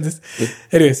better than this.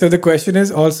 Anyway, so the question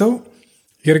is also,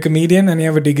 you're a comedian and you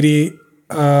have a degree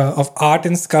of art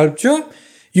and sculpture.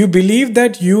 You believe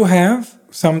that you have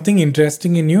something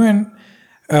interesting in you and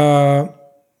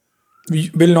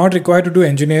will not require to do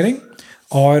engineering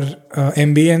or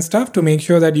MBA and stuff to make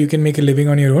sure that you can make a living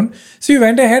on your own. So you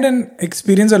went ahead and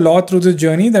experienced a lot through the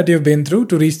journey that you've been through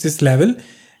to reach this level,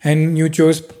 and you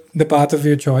chose the path of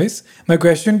your choice. My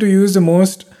question to you is, the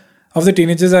most of the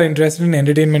teenagers are interested in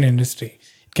entertainment industry.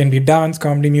 It can be dance,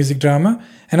 comedy, music, drama,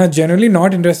 and are generally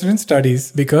not interested in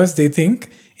studies because they think,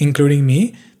 including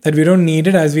me, that we don't need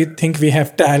it as we think we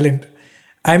have talent.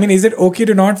 I mean, is it okay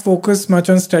to not focus much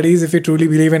on studies if we truly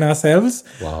believe in ourselves?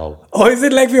 wow. Or is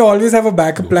it like we always have a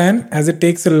backup plan, as it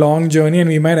takes a long journey and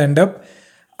we might end up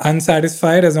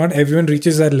unsatisfied as not everyone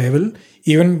reaches that level,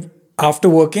 even after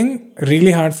working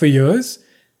really hard for years?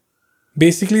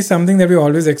 Basically, something that we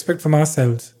always expect from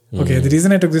ourselves. Okay, the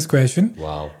reason I took this question,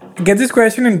 Wow. I get this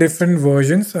question in different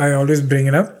versions. I always bring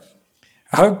it up.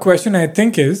 Our question, I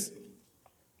think, is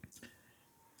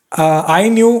I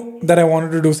knew that I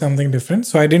wanted to do something different,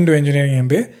 so I didn't do engineering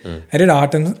MBA. I did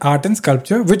art and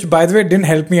sculpture, which, by the way, didn't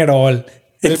help me at all.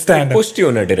 It pushed you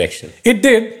in a direction. It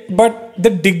did, but the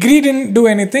degree didn't do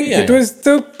anything. Yeah. It was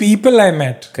the people I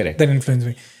met Correct. that influenced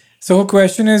me. So her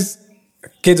question is,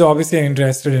 kids obviously are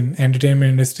interested in entertainment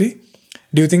industry.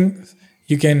 Do you think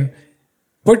you can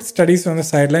put studies on the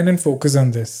sideline and focus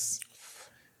on this?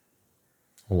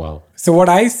 Wow. So what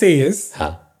I say is,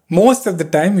 Huh. most of the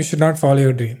time you should not follow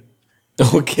your dream.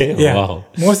 Okay. Yeah, Wow.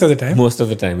 most of the time. Most of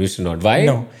the time you should not. Why?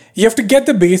 No, you have to get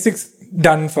the basics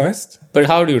done first. But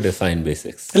how do you define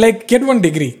basics? Like, get one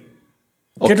degree.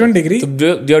 Get one degree. So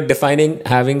you're defining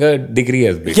having a degree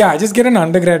as basic. Yeah, just get an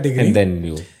undergrad degree. And then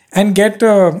you. And get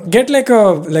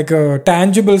like a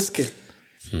tangible skill.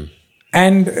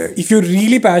 And if you're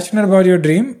really passionate about your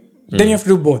dream, then you have to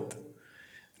do both.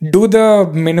 Do the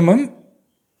minimum,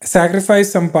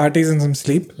 sacrifice some parties and some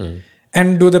sleep,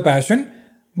 and do the passion,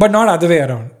 but not other way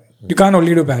around. You can't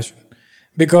only do passion.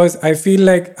 Because I feel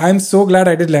like I'm so glad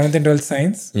I did 11th and 12th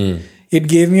science. It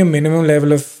gave me a minimum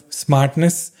level of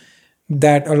smartness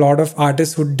that a lot of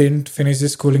artists who didn't finish their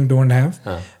schooling don't have.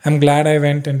 I'm glad I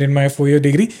went and did my 4-year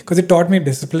degree because it taught me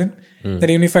discipline. That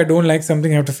even if I don't like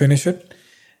something, I have to finish it.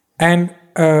 And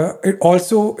it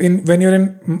also, when you're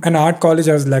in an art college,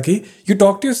 I was lucky, you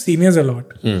talk to your seniors a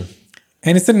lot.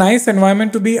 And it's a nice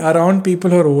environment to be around people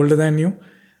who are older than you,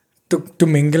 to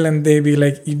mingle, and they be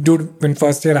like, dude, when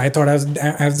first year I thought I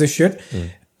was the shit.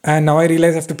 And now I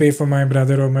realize I have to pay for my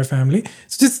brother or my family.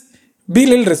 So just be a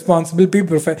little responsible, be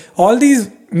professional. All these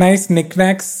nice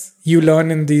knickknacks you learn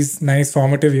in these nice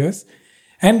formative years.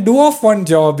 And do off one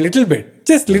job, little bit,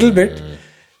 just little bit.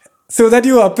 So that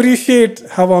you appreciate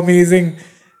how amazing,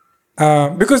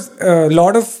 because a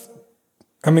lot of,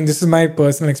 this is my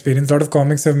personal experience, a lot of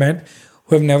comics I've met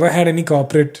who have never had any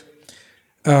corporate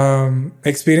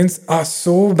experience are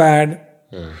so bad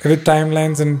with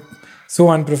timelines and so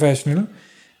unprofessional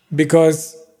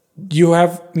because you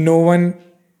have no one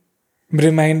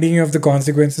reminding you of the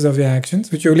consequences of your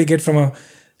actions, which you only get from a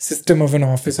system of an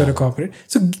office or a corporate.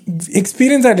 So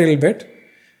experience that a little bit,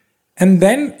 and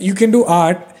then you can do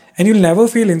art. And you'll never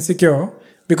feel insecure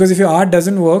because if your art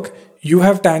doesn't work, you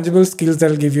have tangible skills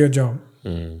that'll give you a job.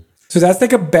 So that's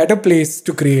like a better place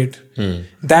to create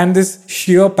than this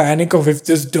sheer panic of if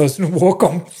this doesn't work,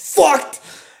 I'm fucked.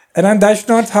 And that's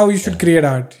not how you should create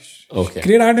art. Okay.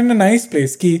 Create art in a nice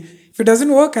place. If it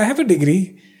doesn't work, I have a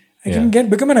degree. I can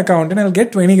become an accountant. I'll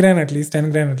get 20 grand at least,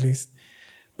 10 grand at least.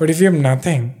 But if you have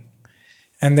nothing,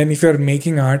 and then if you're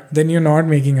making art, then you're not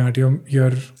making art.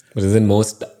 You're. But isn't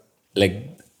most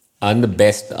the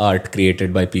best art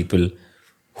created by people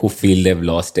who feel they've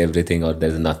lost everything or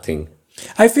there's nothing?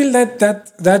 I feel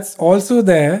that's also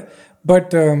there,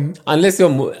 but Unless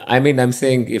I'm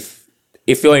saying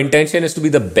if your intention is to be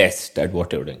the best at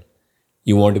what you're doing,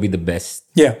 you want to be the best.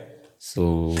 yeah.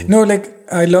 So No, like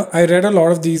I read a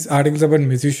lot of these articles about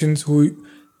musicians who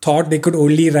thought they could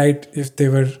only write if they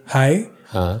were high,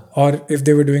 or if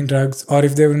they were doing drugs, or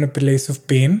if they were in a place of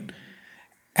pain,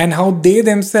 and how they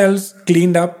themselves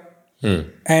cleaned up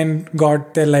and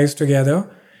got their lives together,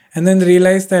 and then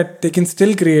realized that they can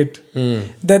still create.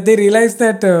 That they realized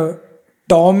that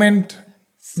torment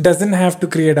doesn't have to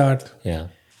create art. yeah.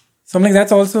 Something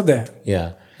that's also there.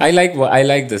 Yeah, I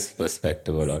like this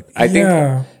perspective a lot. I think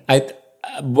Yeah.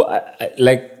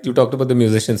 like you talked about the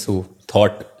musicians who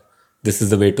thought this is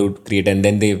the way to create, and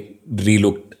then they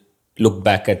looked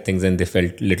back at things and they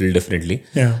felt little differently.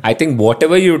 Yeah. I think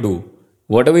whatever you do,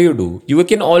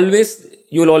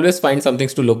 you'll always find some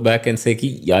things to look back and say,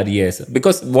 ki, yaar, yes,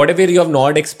 because whatever you have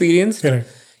not experienced, Correct.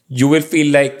 you will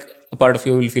feel like a part of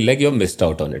you will feel like you have missed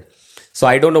out on it. So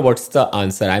I don't know what's the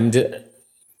answer.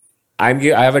 I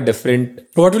have a different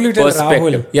What will you tell perspective.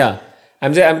 Rahul? Yeah,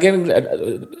 I'm giving.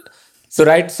 So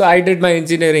I did my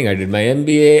engineering, I did my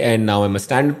MBA, and now I'm a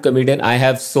stand-up comedian. I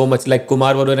have so much, like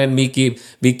Kumar Varun and me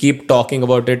we keep talking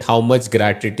about it, how much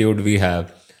gratitude we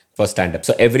have for stand-up.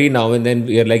 So every now and then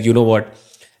we are like, you know what?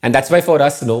 And that's why for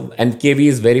us, and KV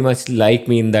is very much like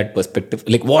me in that perspective.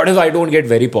 Like, what if I don't get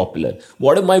very popular?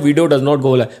 What if my video does not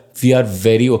go like? We are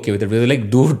very okay with it. We're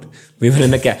like, dude, we were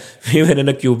in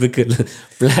a cubicle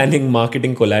planning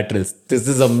marketing collaterals. This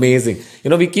is amazing.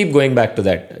 We keep going back to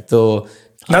that. So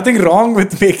Nothing wrong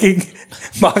with making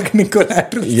marketing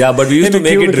collateral. yeah, but we used to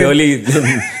make it really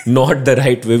not the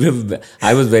right way.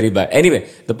 I was very bad. Anyway,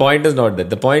 the point is not that.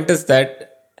 The point is that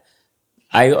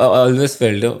I always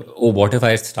felt, what if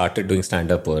I started doing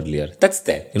stand-up earlier? That's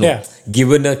there. Yeah.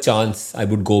 Given a chance, I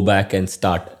would go back and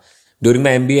start. During my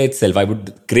MBA itself,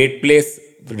 great place,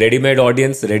 ready-made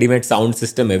audience, ready-made sound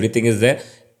system, everything is there.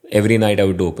 Every night I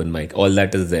would do open mic. All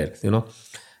that is there,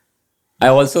 I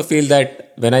also feel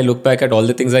that when I look back at all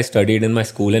the things I studied in my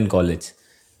school and college,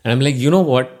 and I'm like, you know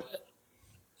what?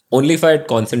 Only if I had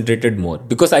concentrated more.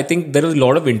 Because I think there was a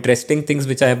lot of interesting things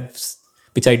which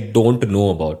I don't know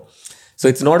about. So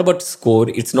it's not about score.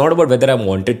 It's not about whether I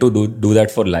wanted to do that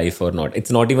for life or not.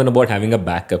 It's not even about having a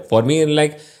backup. For me,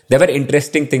 there were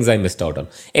interesting things I missed out on.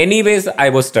 Anyways, I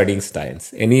was studying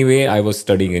science. Anyway, I was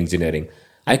studying engineering.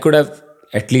 I could have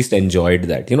at least enjoyed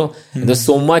that. There's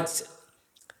so much.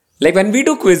 Like when we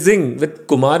do quizzing with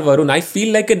Kumar Varun, I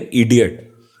feel like an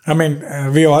idiot. I mean,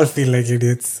 we all feel like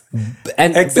idiots.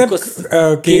 And except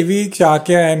KV,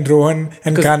 Shakya and Rohan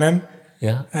and Kanan.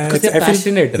 Yeah, because they're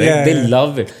passionate, right? Yeah, they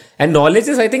love it. And knowledge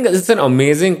is, I think, it's an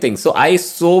amazing thing. So I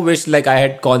so wish like I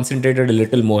had concentrated a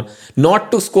little more,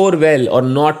 not to score well or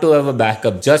not to have a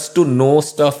backup, just to know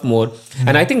stuff more. Mm-hmm.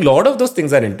 And I think a lot of those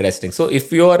things are interesting. So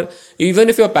even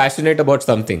if you're passionate about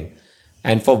something,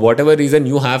 and for whatever reason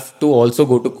you have to also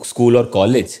go to school or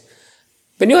college,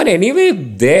 when you are anyway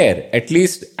there, at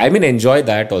least, enjoy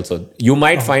that also. You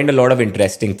might find a lot of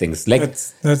interesting things. Like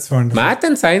that's wonderful. Math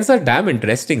and science are damn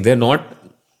interesting. They're not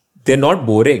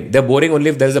boring. They're boring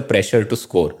only if there's a pressure to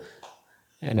score.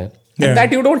 And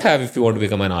that you don't have if you want to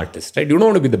become an artist, right? You don't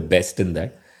want to be the best in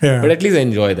that. Yeah. But at least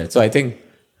enjoy that. So I think,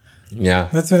 yeah.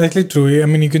 That's actually true.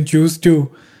 You can choose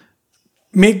to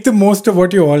make the most of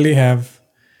what you already have.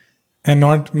 And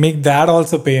not make that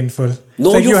also painful.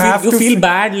 No, you feel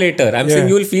bad later. I'm saying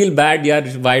you'll feel bad. Yeah,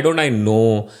 why don't I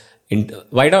know?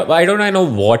 Why don't I know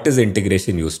what is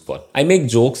integration used for? I make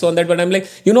jokes on that, but I'm like,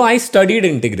 I studied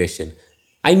integration.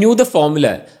 I knew the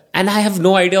formula, and I have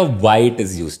no idea why it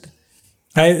is used.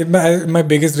 My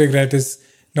biggest regret is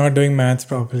not doing maths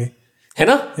properly. है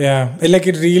ना? Yeah,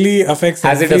 it really affects.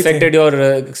 Has everything. It affected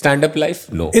your stand-up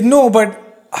life? No. No, but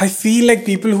I feel like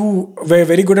people who were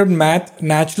very good at math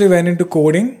naturally went into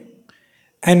coding.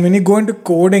 And when you go into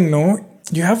coding,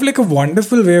 you have like a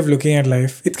wonderful way of looking at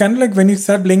life. It's kind of like when you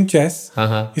start playing chess,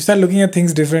 you start looking at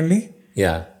things differently.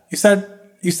 Yeah. You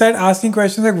start asking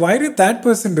questions like, why did that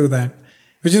person do that?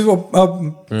 Which is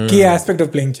a key aspect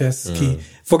of playing chess. Key.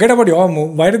 Forget about your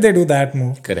move. Why did they do that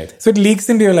move? Correct. So it leaks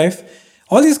into your life.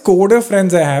 All these coder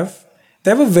friends I have,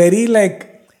 they have a very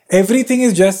everything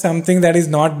is just something that is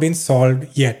not been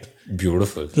solved yet.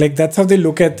 Beautiful. That's how they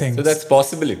look at things. So that's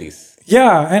possibilities.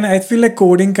 Yeah, and I feel like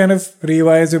coding kind of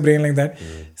rewires your brain like that.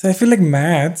 So I feel like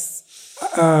maths,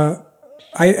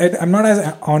 I'm not as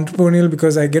entrepreneurial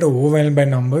because I get overwhelmed by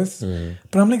numbers.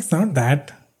 But I'm like, it's not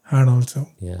that hard also.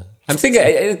 Yeah. I'm saying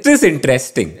it is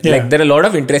interesting. Yeah. There are a lot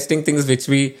of interesting things which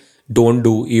we don't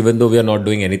do, even though we are not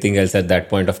doing anything else at that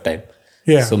point of time.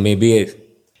 Yeah. So maybe...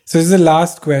 So this is the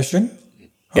last question.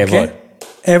 Ever.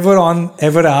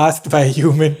 ever asked by a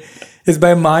human is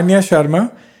by Manya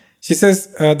Sharma. She says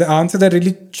the answer that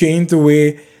really changed the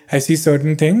way I see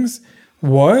certain things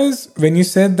was when you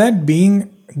said that being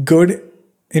good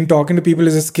in talking to people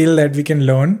is a skill that we can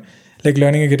learn, like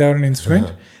learning a guitar or an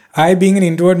instrument. I, being an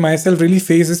introvert myself, really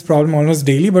face this problem almost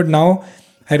daily. But now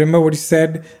I remember what you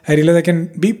said. I realize I can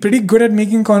be pretty good at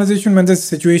making conversation when the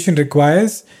situation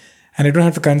requires, and I don't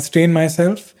have to constrain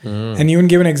myself. And even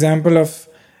give an example of,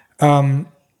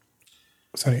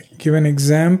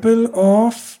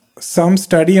 some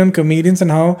study on comedians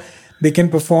and how they can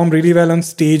perform really well on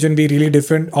stage and be really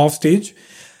different off stage.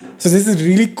 So this is a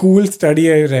really cool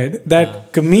study I read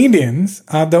that comedians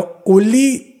are the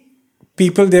only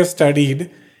people they've studied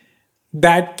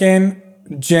that can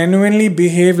genuinely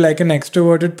behave like an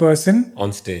extroverted person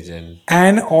on stage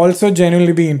and also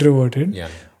genuinely be introverted. Yeah.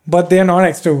 But they are not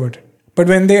extroverted. But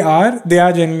when they are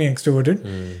genuinely extroverted.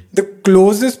 The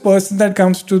closest person that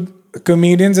comes to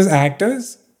comedians is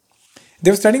actors.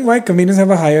 They were studying why comedians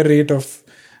have a higher rate of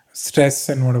stress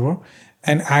and whatever.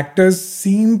 And actors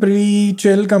seem pretty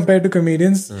chill compared to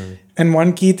comedians. And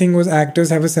one key thing was actors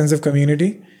have a sense of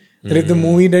community. That if the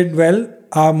movie did well,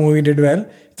 our movie did well.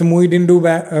 If the movie didn't do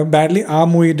badly, our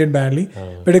movie did badly.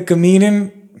 But a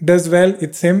comedian does well,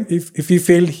 it's him. If he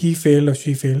failed or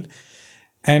she failed.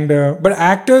 And but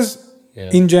actors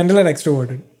in general are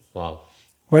extroverted. Wow.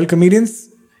 While comedians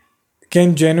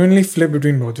can genuinely flip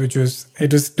between both,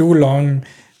 it was too long,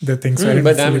 the thing. So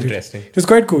But that's interesting. It was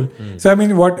quite cool. So I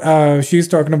mean, what she's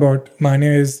talking about,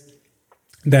 Manya, is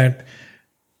that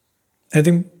I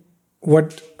think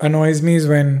what annoys me is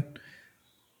when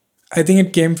I think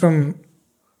it came from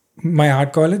my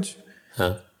art college.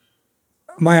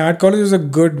 My art college was a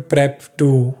good prep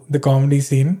to the comedy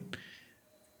scene,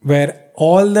 where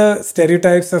all the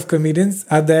stereotypes of comedians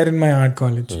are there in my art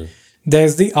college.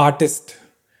 There's the artist.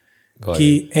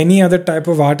 Any other type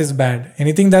of art is bad.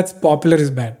 Anything that's popular is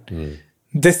bad.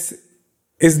 This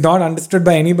is not understood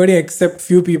by anybody except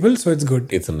few people, so it's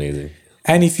good. It's amazing.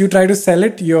 And if you try to sell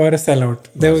it, you're a sellout.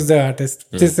 There was the artist.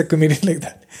 Just a comedian like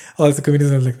that. Also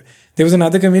comedians are like that. There was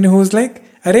another comedian who was like,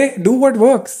 "Arey, do what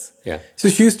works." Yeah. So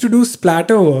she used to do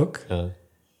splatter work.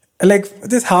 Like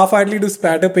this half-heartedly do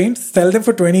splatter paint, sell them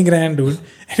for 20 grand, dude.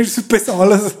 And it used to piss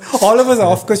all of us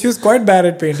off because she was quite bad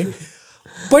at painting.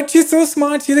 But she's so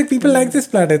smart. She's like, people like this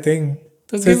splatter thing.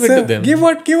 So give it to them. Give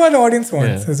what the audience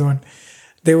wants. Is one.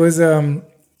 There was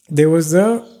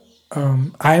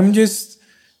I'm just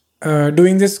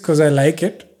doing this because I like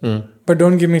it, but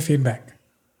don't give me feedback.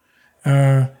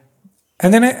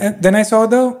 And then I saw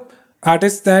the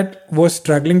artist that was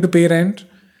struggling to pay rent,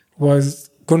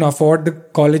 couldn't afford the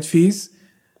college fees.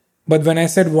 But when I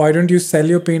said, why don't you sell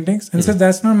your paintings? And said,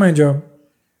 that's not my job.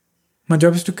 My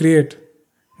job is to create,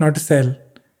 not to sell.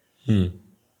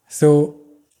 So,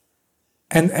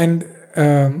 and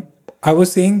I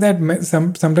was saying that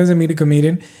sometimes I meet a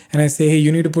comedian and I say, hey,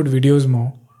 you need to put videos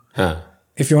more.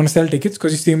 If you want to sell tickets,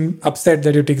 because you seem upset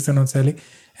that your tickets are not selling.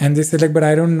 And they said, like, but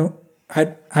I don't know.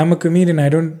 I'm a comedian.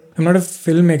 I'm not a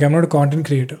filmmaker. I'm not a content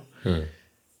creator.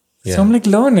 So I'm like,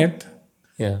 learn it.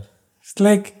 It's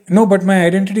like, no, but my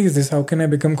identity is this. How can I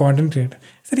become content creator?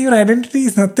 I said, your identity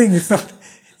is nothing. It's not.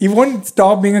 You won't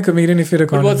stop being a comedian if you're a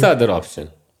content creator. What's the other option?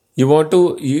 You want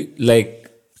to,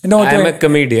 I'm a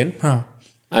comedian.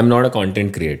 I'm not a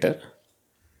content creator.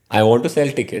 I want to sell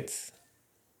tickets,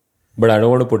 but I don't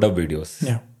want to put up videos.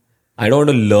 I don't want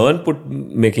to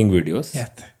learn making videos.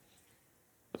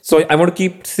 So I want to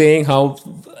keep saying how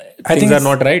things are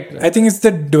not right. I think it's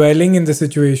the dwelling in the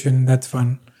situation that's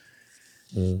fun.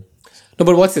 No,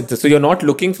 but what's it? So you're not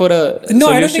looking for a No,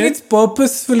 solution? I don't think it's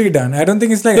purposefully done. I don't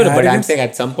think it's like No, but I'm saying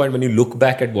at some point when you look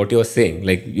back at what you're saying,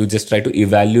 like you just try to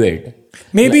evaluate.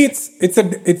 Maybe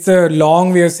it's a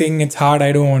long way of saying it's hard,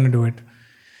 I don't want to do it.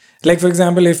 Like, for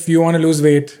example, if you want to lose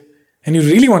weight and you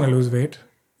really want to lose weight,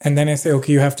 and then I say,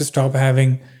 okay, you have to stop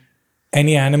having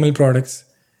any animal products,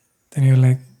 then you're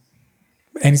like,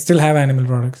 and you still have animal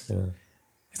products.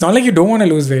 It's not like you don't want to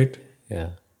lose weight,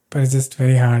 but it's just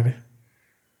very hard.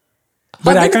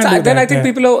 But I can't do that. Then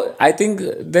I think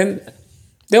then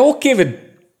they're okay with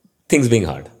things being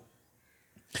hard.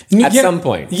 At some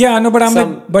point. Yeah, no,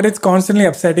 but but it's constantly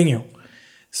upsetting you.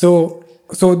 So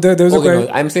there's a question. No,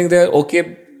 I'm saying they're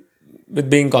okay with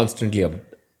being constantly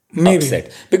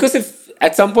upset. Because if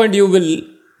at some point you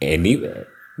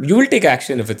will take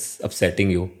action if it's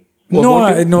upsetting you.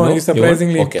 No,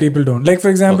 surprisingly people don't. Like, for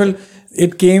example,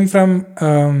 it came from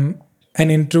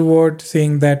an introvert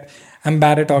saying that I'm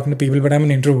bad at talking to people, but I'm an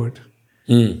introvert.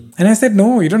 And I said,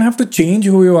 no, you don't have to change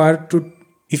who you are to.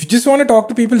 If you just want to talk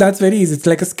to people, that's very easy. It's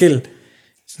like a skill.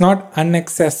 It's not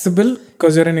inaccessible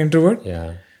because you're an introvert.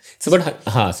 Yeah. So,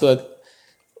 but,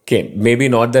 okay, maybe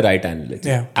not the right analogy.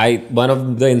 Yeah. One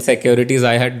of the insecurities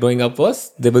I had growing up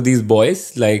was there were these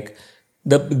boys, like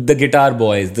the guitar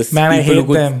boys, the Man, I people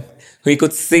hate them. who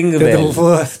could sing They're well. the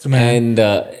worst, man.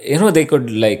 And, they could,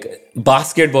 like,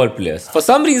 basketball players. For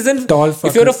some reason, Tall if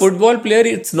you're a fuckers. football player,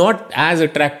 it's not as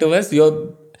attractive as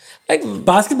you're, like,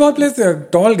 Basketball players are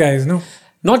tall guys, no?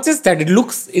 not just that, it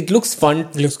looks fun.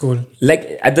 It looks cool.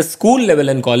 Like, at the school level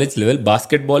and college level,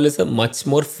 basketball is a much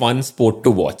more fun sport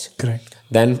to watch. Correct.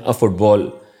 Than a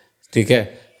football.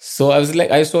 Okay? So I was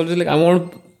always like, I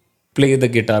want to play the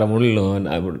guitar, I want to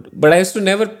learn. But I used to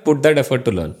never put that effort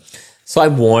to learn. So I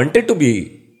wanted to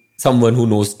be someone who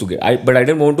knows to but I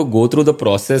didn't want to go through the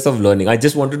process of learning. I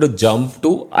just wanted to jump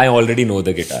to, I already know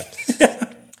the guitar.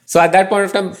 So at that point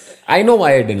of time, I know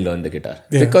why I didn't learn the guitar.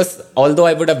 Yeah. Because although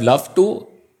I would have loved to,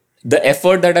 the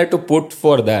effort that I had to put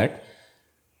for that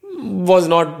was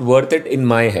not worth it in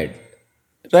my head.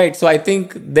 Right. So I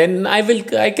think then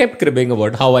I kept cribbing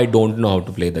about how I don't know how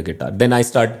to play the guitar. Then I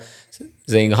start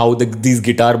saying how these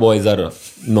guitar boys are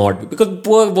not, because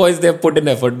poor boys, they have put in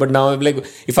effort. But now I'm like,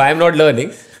 if I am not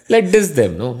learning, let diss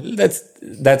them. No,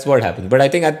 that's what happens. But I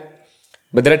think,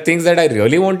 but there are things that I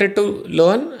really wanted to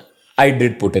learn. I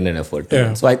did put in an effort to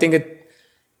learn. So I think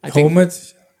how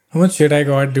much shit I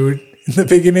got, dude, in the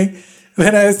beginning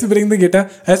when I used to bring the guitar.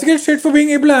 I used to get shit for being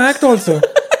able to act also.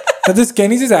 That this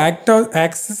Kenny just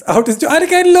acts out his job.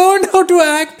 I learned how to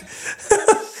act.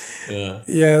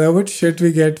 Yeah, that much shit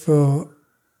we get for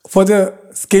the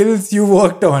skills you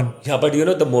worked on. Yeah, but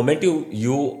the moment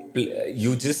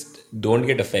you just don't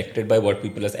get affected by what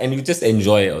people are saying, and you just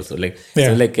enjoy also. Like,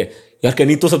 so like, यार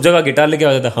Kenny तो सब जगह guitar लेके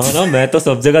आ जाता है. हाँ ना, मैं तो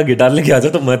सब जगह गिटार लेके आ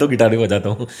जाता हूँ, मैं तो गिटार ही बजाता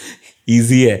हूँ.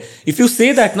 Easy है. If you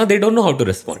say that, they don't know how to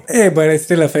respond. Hey, but it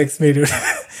still affects me, dude.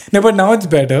 No, but now it's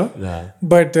better. Yeah.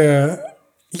 But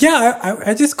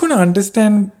I just couldn't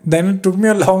understand. Then it took me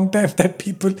a long time that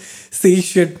people say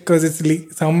shit because it's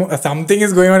something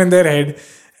is going on in their head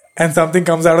and something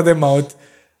comes out of their mouth.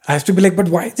 I have to be like, but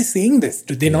why are they saying this?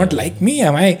 Do they not like me?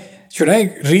 Should I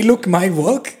relook my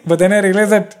work? But then I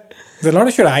realized that there's a lot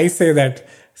of shit I say that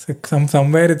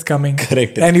somewhere it's coming.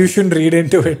 Correct. And you shouldn't read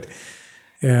into it.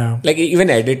 Yeah. Like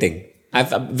even editing.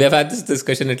 We've had this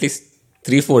discussion at least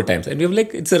 3-4 times. And we're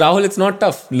like, Rahul, it's not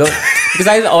tough. Learn. Because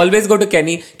I always go to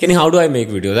Kenny, how do I make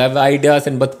videos? I have ideas,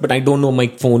 but I don't know, my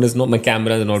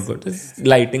camera is not good. It's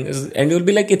lighting and you'll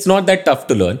be like, it's not that tough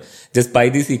to learn. Just buy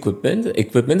these equipments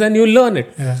and you'll learn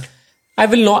it. Yeah.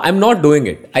 I'm not doing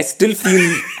it. I still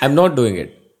feel I'm not doing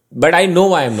it. But I know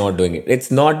why I'm not doing it.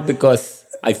 It's not because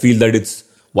I feel that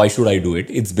why should I do it?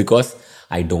 It's because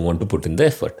I don't want to put in the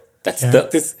effort.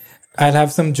 I'll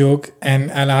have some joke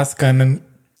and I'll ask Kanan,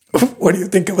 what do you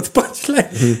think about the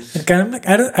punchline? And Kanan, like,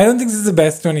 I don't think this is the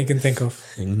best one you can think of.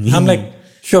 I'm like,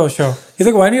 sure. He's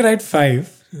like, why don't you write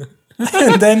 5?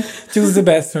 And then choose the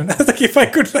best one. I was like, if I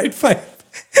could write 5,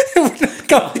 it wouldn't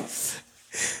come.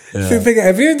 Yeah. So it's like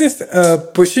everyone just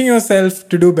pushing yourself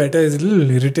to do better is a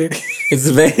little irritating. It's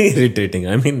very irritating.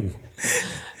 I mean,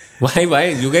 why?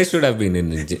 You guys should have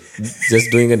been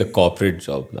just doing a corporate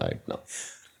job right now.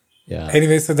 Yeah.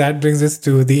 Anyway, so that brings us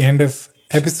to the end of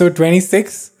episode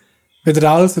 26 with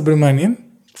Rahul Subramanian.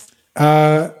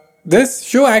 This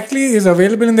show actually is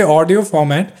available in the audio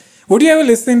format. Would you ever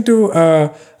listen to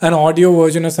an audio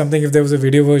version or something if there was a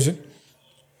video version?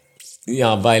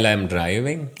 Yeah, while I'm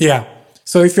driving. Yeah.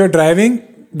 So if you're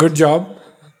driving, good job.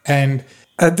 And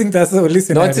I think that's the only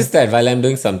scenario. Not just that, while I'm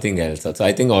doing something else also.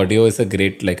 I think audio is a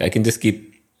great, I can just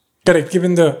keep... Correct.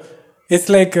 It's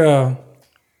like...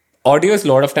 audio is a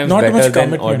lot of times not better much than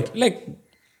commitment. audio.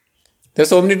 There's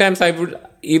so many times I would,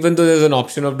 even though there's an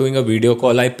option of doing a video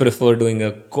call, I prefer doing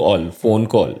a phone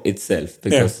call itself.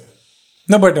 Because... Yeah.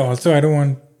 No, but also I don't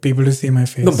want people to see my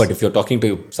face. No, but if you're talking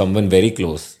to someone very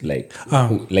close, like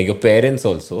your parents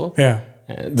also... Yeah.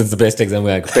 That's the best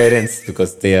example. Parents,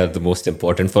 because they are the most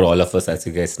important for all of us, as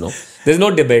you guys know. There's no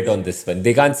debate on this one.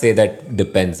 They can't say that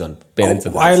depends on parents.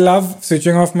 I love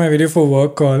switching off my video for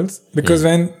work calls because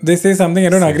when they say something I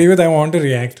don't agree with, I want to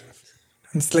react.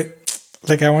 It's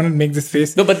like I want to make this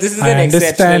face. No, but this is an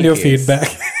exceptional I understand your case.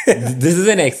 feedback. This is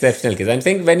an exceptional case. I'm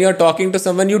saying when you're talking to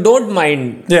someone, you don't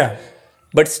mind. Yeah.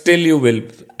 But still you will.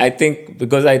 I think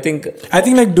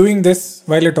like doing this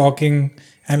while you're talking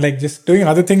and like just doing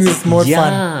other things is more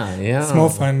fun. Yeah. It's more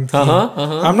fun.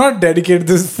 I'm not dedicated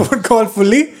to this phone call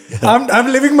fully. Yeah.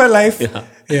 I'm living my life.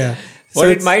 Yeah. What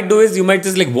it might do is you might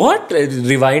just what?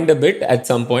 Rewind a bit at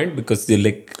some point because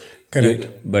you're correct.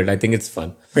 But I think it's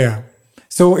fun. Yeah.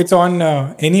 So it's on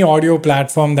any audio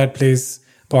platform that plays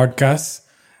podcasts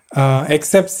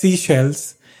except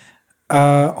Seashells.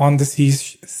 on the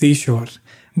seashore.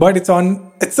 But it's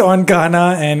on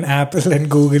Ghana and Apple and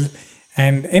Google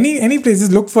and any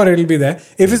places. Look for it, it'll be there.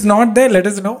 If it's not there, let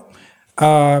us know.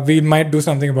 We might do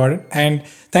something about it. And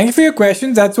thank you for your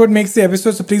questions. That's what makes the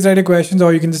episode. So please write your questions,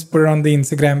 or you can just put it on the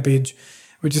Instagram page,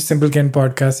 which is Simple Ken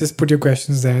Podcast. Just put your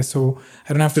questions there, so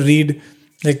I don't have to read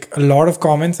like a lot of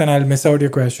comments and I'll miss out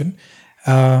your question.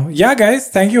 Yeah, guys,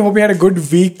 thank you. Hope you had a good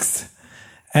weeks.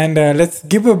 And let's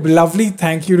give a lovely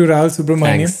thank you to Rahul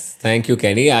Subramanian. Thank you,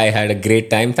 Kenny. I had a great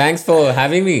time. Thanks for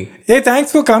having me. Hey,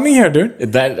 thanks for coming here, dude.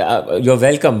 You're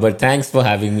welcome, but thanks for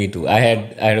having me too. I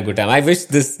had a good time. I wish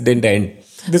this didn't end.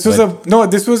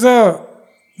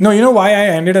 You know why I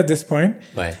ended at this point?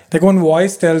 Why? Like one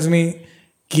voice tells me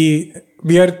ki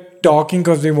we are talking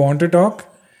because we want to talk.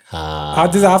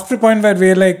 This after a point where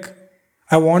we're like,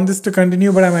 I want this to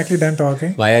continue, but I'm actually done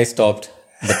talking. Why I stopped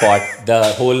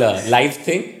the whole live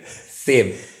thing?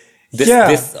 Same.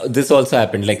 This also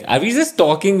happened. Like, are we just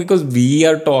talking because we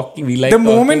are talking? We like the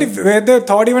talking? moment where the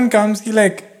thought even comes,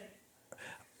 like,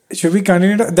 should we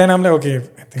continue? Then I'm like, okay,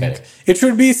 I think it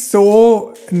should be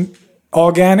so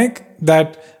organic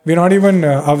that we're not even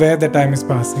aware that time is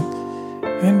passing,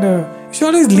 and you should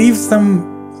always leave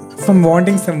some from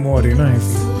wanting some more. I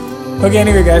feel. Okay,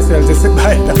 anyway, guys, I'll just say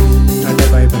bye now.